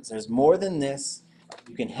common ones. There's more than this.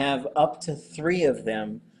 You can have up to 3 of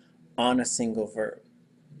them on a single verb.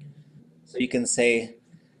 So you can say,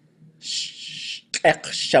 And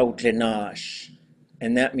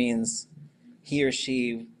that means he or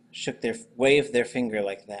she waved their finger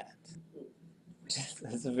like that.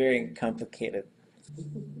 It's a very complicated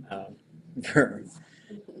verb.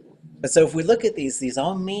 But so if we look at these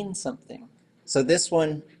all mean something. So this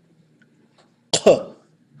one,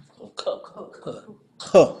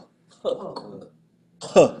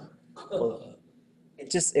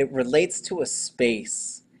 it relates to a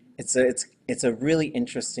space. It's a really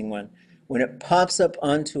interesting one. When it pops up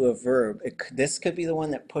onto a verb, this could be the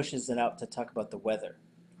one that pushes it out to talk about the weather.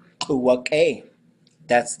 Kuwake,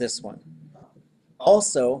 that's this one.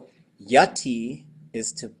 Also, yati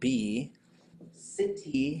is to be,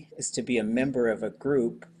 siti is to be a member of a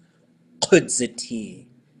group, kudziti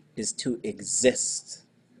is to exist.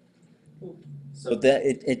 So that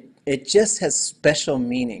it just has special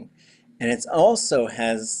meaning. And it also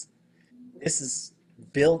has, this is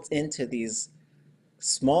built into these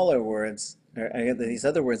smaller words, or these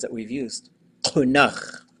other words that we've used.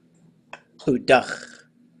 Kunach, kudach.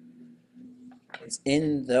 It's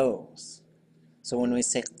in those. So when we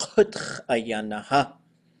say kudch ayanaha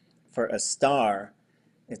for a star,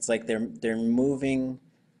 it's like they're moving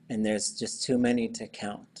and there's just too many to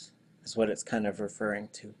count, is what it's kind of referring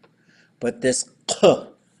to. But this k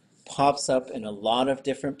pops up in a lot of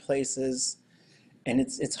different places, and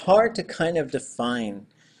it's hard to kind of define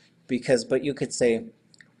but you could say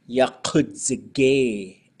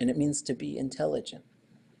yakudzige, and it means to be intelligent.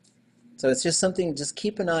 So it's just something, just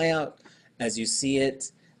keep an eye out as you see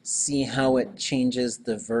it, see how it changes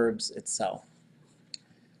the verbs itself.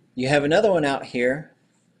 You have another one out here,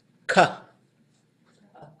 ka,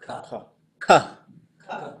 ka, ka,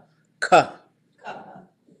 ka.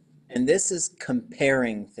 And this is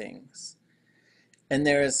comparing things. And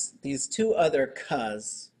there's these two other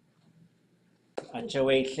kas,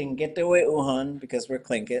 Tlingit uhan, because we're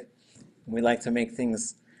Tlingit. We like to make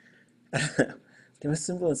things. There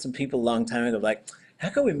was some people a long time ago like, how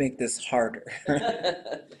can we make this harder?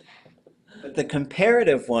 But the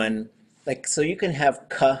comparative one, like, so you can have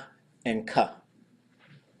ka and ka,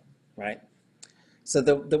 right? So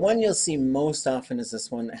the one you'll see most often is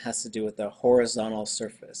this one that has to do with the horizontal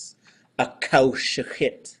surface. A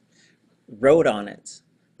kawshachit, wrote on it.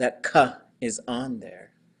 That ka is on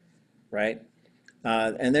there, right?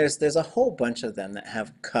 And there's a whole bunch of them that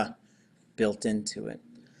have ka built into it.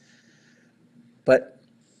 But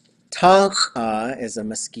taqa is a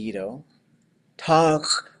mosquito. Taq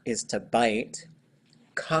is to bite.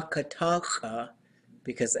 Kakataqa,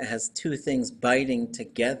 because it has two things biting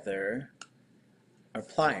together, are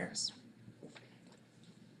pliers.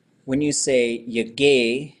 When you say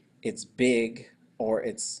yagay, it's big or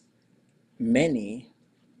it's many.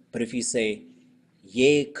 But if you say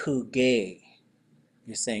ye kugay,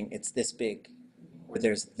 you're saying it's this big, or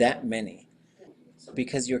there's that many.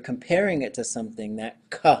 Because you're comparing it to something, that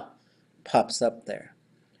ka pops up there.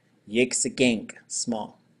 Yiksagank,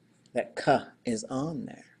 small. That ka is on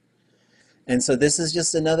there. And so this is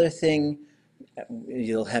just another thing,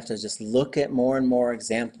 you'll have to just look at more and more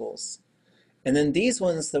examples. And then these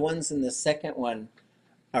ones, the ones in the second one,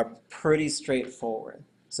 are pretty straightforward.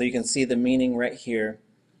 So you can see the meaning right here.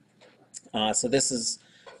 So this is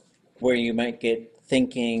where you might get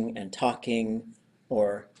thinking and talking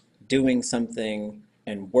or doing something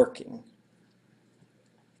and working.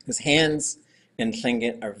 Because hands in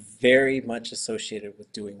Tlingit are very much associated with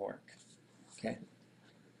doing work. Okay?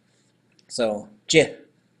 So, je,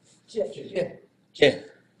 je, je,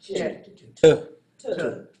 tu,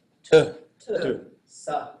 tu,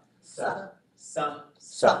 sa, sa,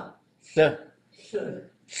 th,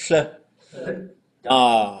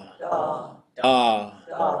 da,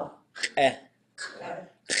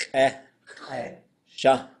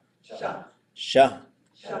 sha,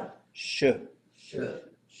 sh,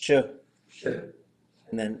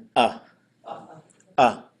 and then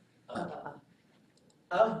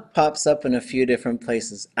pops up in a few different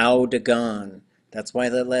places. Audagon. That's why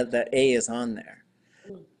that A is on there.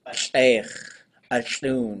 Asheich,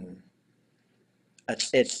 ashlun,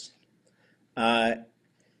 ashich.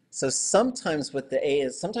 So sometimes with the A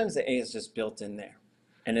sometimes the A is just built in there.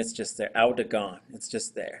 And it's just there. Audagon. It's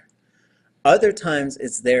just there. Other times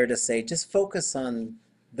it's there to say, just focus on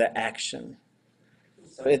the action.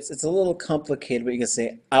 So it's a little complicated, but you can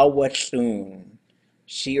say, awachun,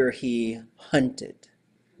 she or he hunted.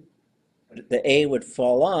 But the A would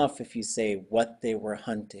fall off if you say what they were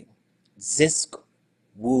hunting. Zisk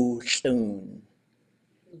wu shun.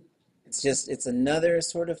 It's another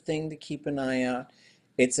sort of thing to keep an eye out.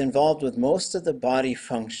 It's involved with most of the body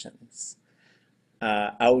functions.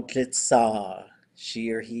 Outlitsa,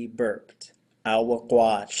 she or he burped.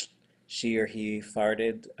 Awakwach, she or he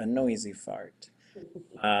farted a noisy fart.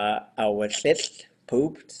 Our tlitl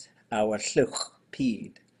pooped, our sluch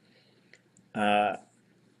peed. Our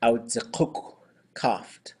tzikuk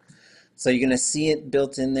coughed. So you're going to see it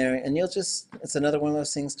built in there, and it's another one of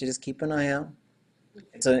those things to just keep an eye out.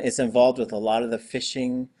 It's involved with a lot of the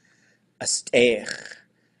fishing, asteich,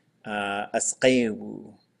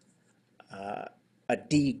 asqewu,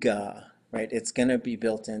 adiga, right? It's going to be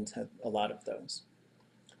built into a lot of those.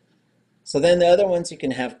 So then the other ones you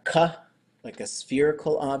can have ka, like a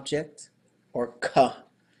spherical object, or ka,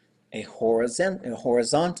 a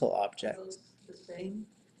horizontal object. The same?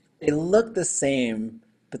 They look the same,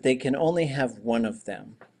 but they can only have one of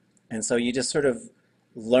them. And so you just sort of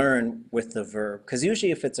learn with the verb. Because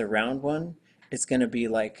usually if it's a round one, it's going to be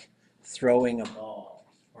like throwing a ball,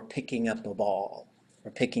 or picking up a ball,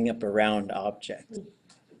 or picking up a round object.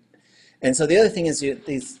 And so the other thing is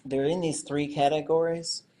they're in these three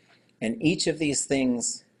categories, and each of these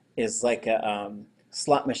things is like a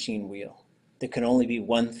slot machine wheel. There can only be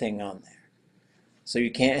one thing on there. So you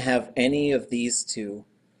can't have any of these two.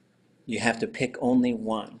 You have to pick only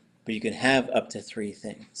one, but you can have up to three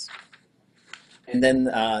things. And then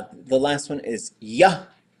the last one is ya.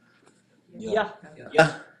 Yeah. Ya.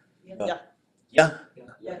 Yeah. Ya,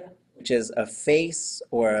 Yeah. which is a face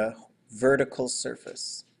or a vertical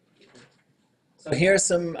surface. So here's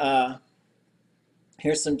some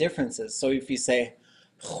differences. So if you say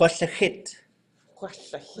khwashahit,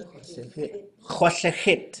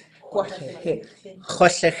 khwashahit,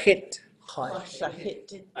 khwashahit,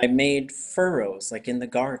 I made furrows like in the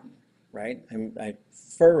garden, right? I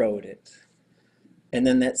furrowed it. And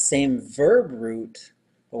then that same verb root,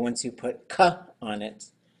 but once you put ka on it,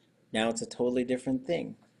 now it's a totally different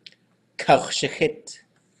thing. Kawshahit,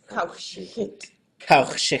 Kawshahit.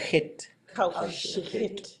 kawshahit,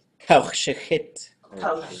 Kawshahit. kawshahit.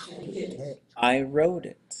 Kawshahit. I wrote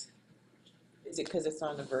it. Is it because it's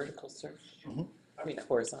on a vertical surface? Mhm. I mean, a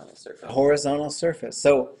horizontal surface. A horizontal surface.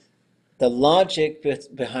 So the logic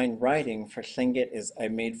behind writing for Tlingit is I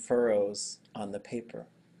made furrows on the paper.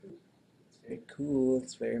 It's very cool.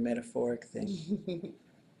 It's a very metaphoric thing.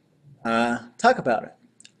 Talk about it.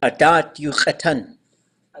 Adat yuchatan.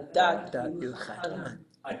 Adat yuchatan.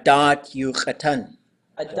 Adat yuchatan.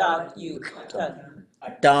 Adat yuchatan.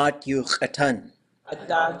 Adat yuchatan.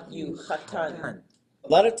 Adat yuchatan. A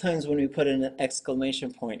lot of times when we put in an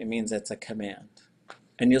exclamation point, it means it's a command.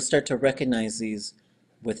 And you'll start to recognize these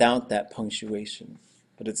without that punctuation,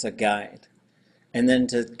 but it's a guide. And then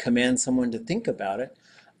to command someone to think about it,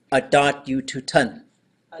 adat yututan.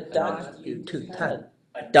 Adat yututan.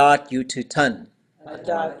 Adat yututan.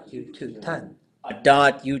 Adat yututan.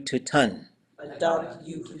 Adat yututan. Adat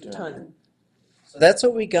yututan. So that's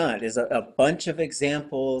what we got, is a bunch of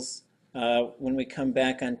examples. When we come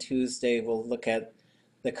back on Tuesday, we'll look at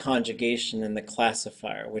the conjugation and the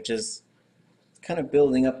classifier, which is kind of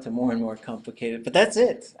building up to more and more complicated. But that's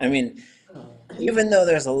it. I mean, even though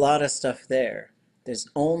there's a lot of stuff there, there's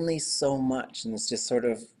only so much. And it's just sort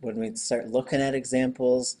of, when we start looking at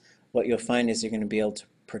examples, what you'll find is you're going to be able to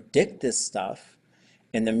predict this stuff.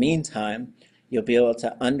 In the meantime, you'll be able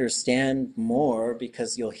to understand more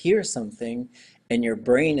because you'll hear something and your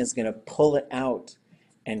brain is going to pull it out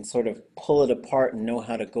and sort of pull it apart and know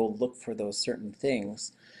how to go look for those certain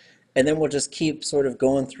things. And then we'll just keep sort of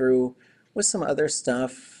going through with some other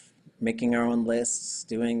stuff, making our own lists,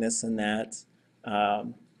 doing this and that.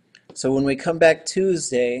 So when we come back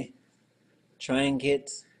Tuesday, try and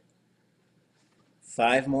get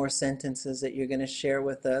 5 more sentences that you're going to share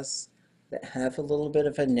with us that have a little bit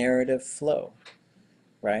of a narrative flow,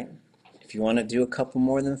 right? If you want to do a couple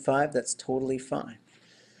more than 5, that's totally fine.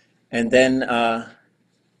 And then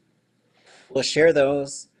we'll share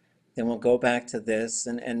those, then we'll go back to this,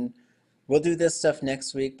 and we'll do this stuff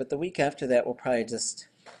next week, but the week after that, we'll probably just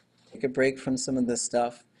take a break from some of this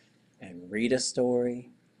stuff and read a story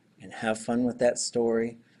and have fun with that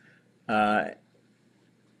story. Yake,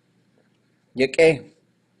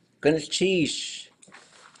 gunchish,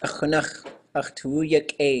 achunach, achtu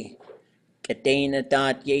yake, kadena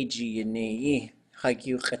dat yeji yene,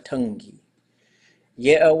 hagyu katungi.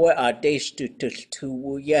 Ye awa adesh tu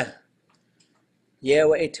ya. Ye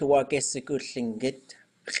wa etuwa gesiku Tlingit,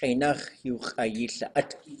 chenach yuch ayisha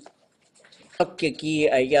atki. Hakyaki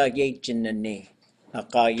aya ye jinane,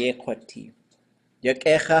 aka ye kwati.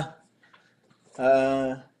 Yakecha,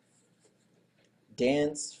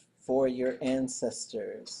 dance for your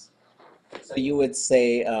ancestors. So you would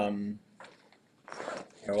say, here,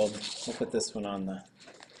 we'll put this one on the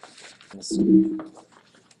screen.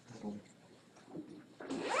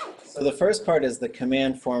 So the first part is the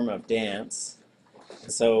command form of dance.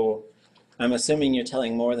 So I'm assuming you're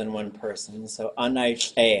telling more than one person. So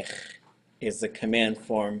kawdliyeejí is the command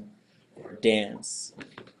form for dance.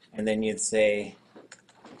 And then you'd say,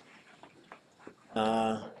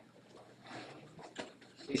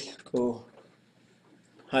 wutuwasáakw.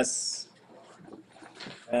 Yes.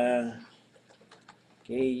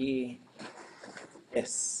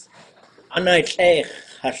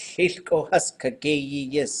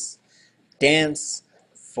 Yes. Dance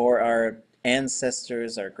for our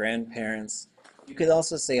ancestors, our grandparents. You could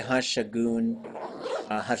also say hashagun,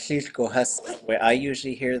 where I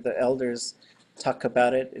usually hear the elders talk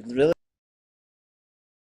about it. It really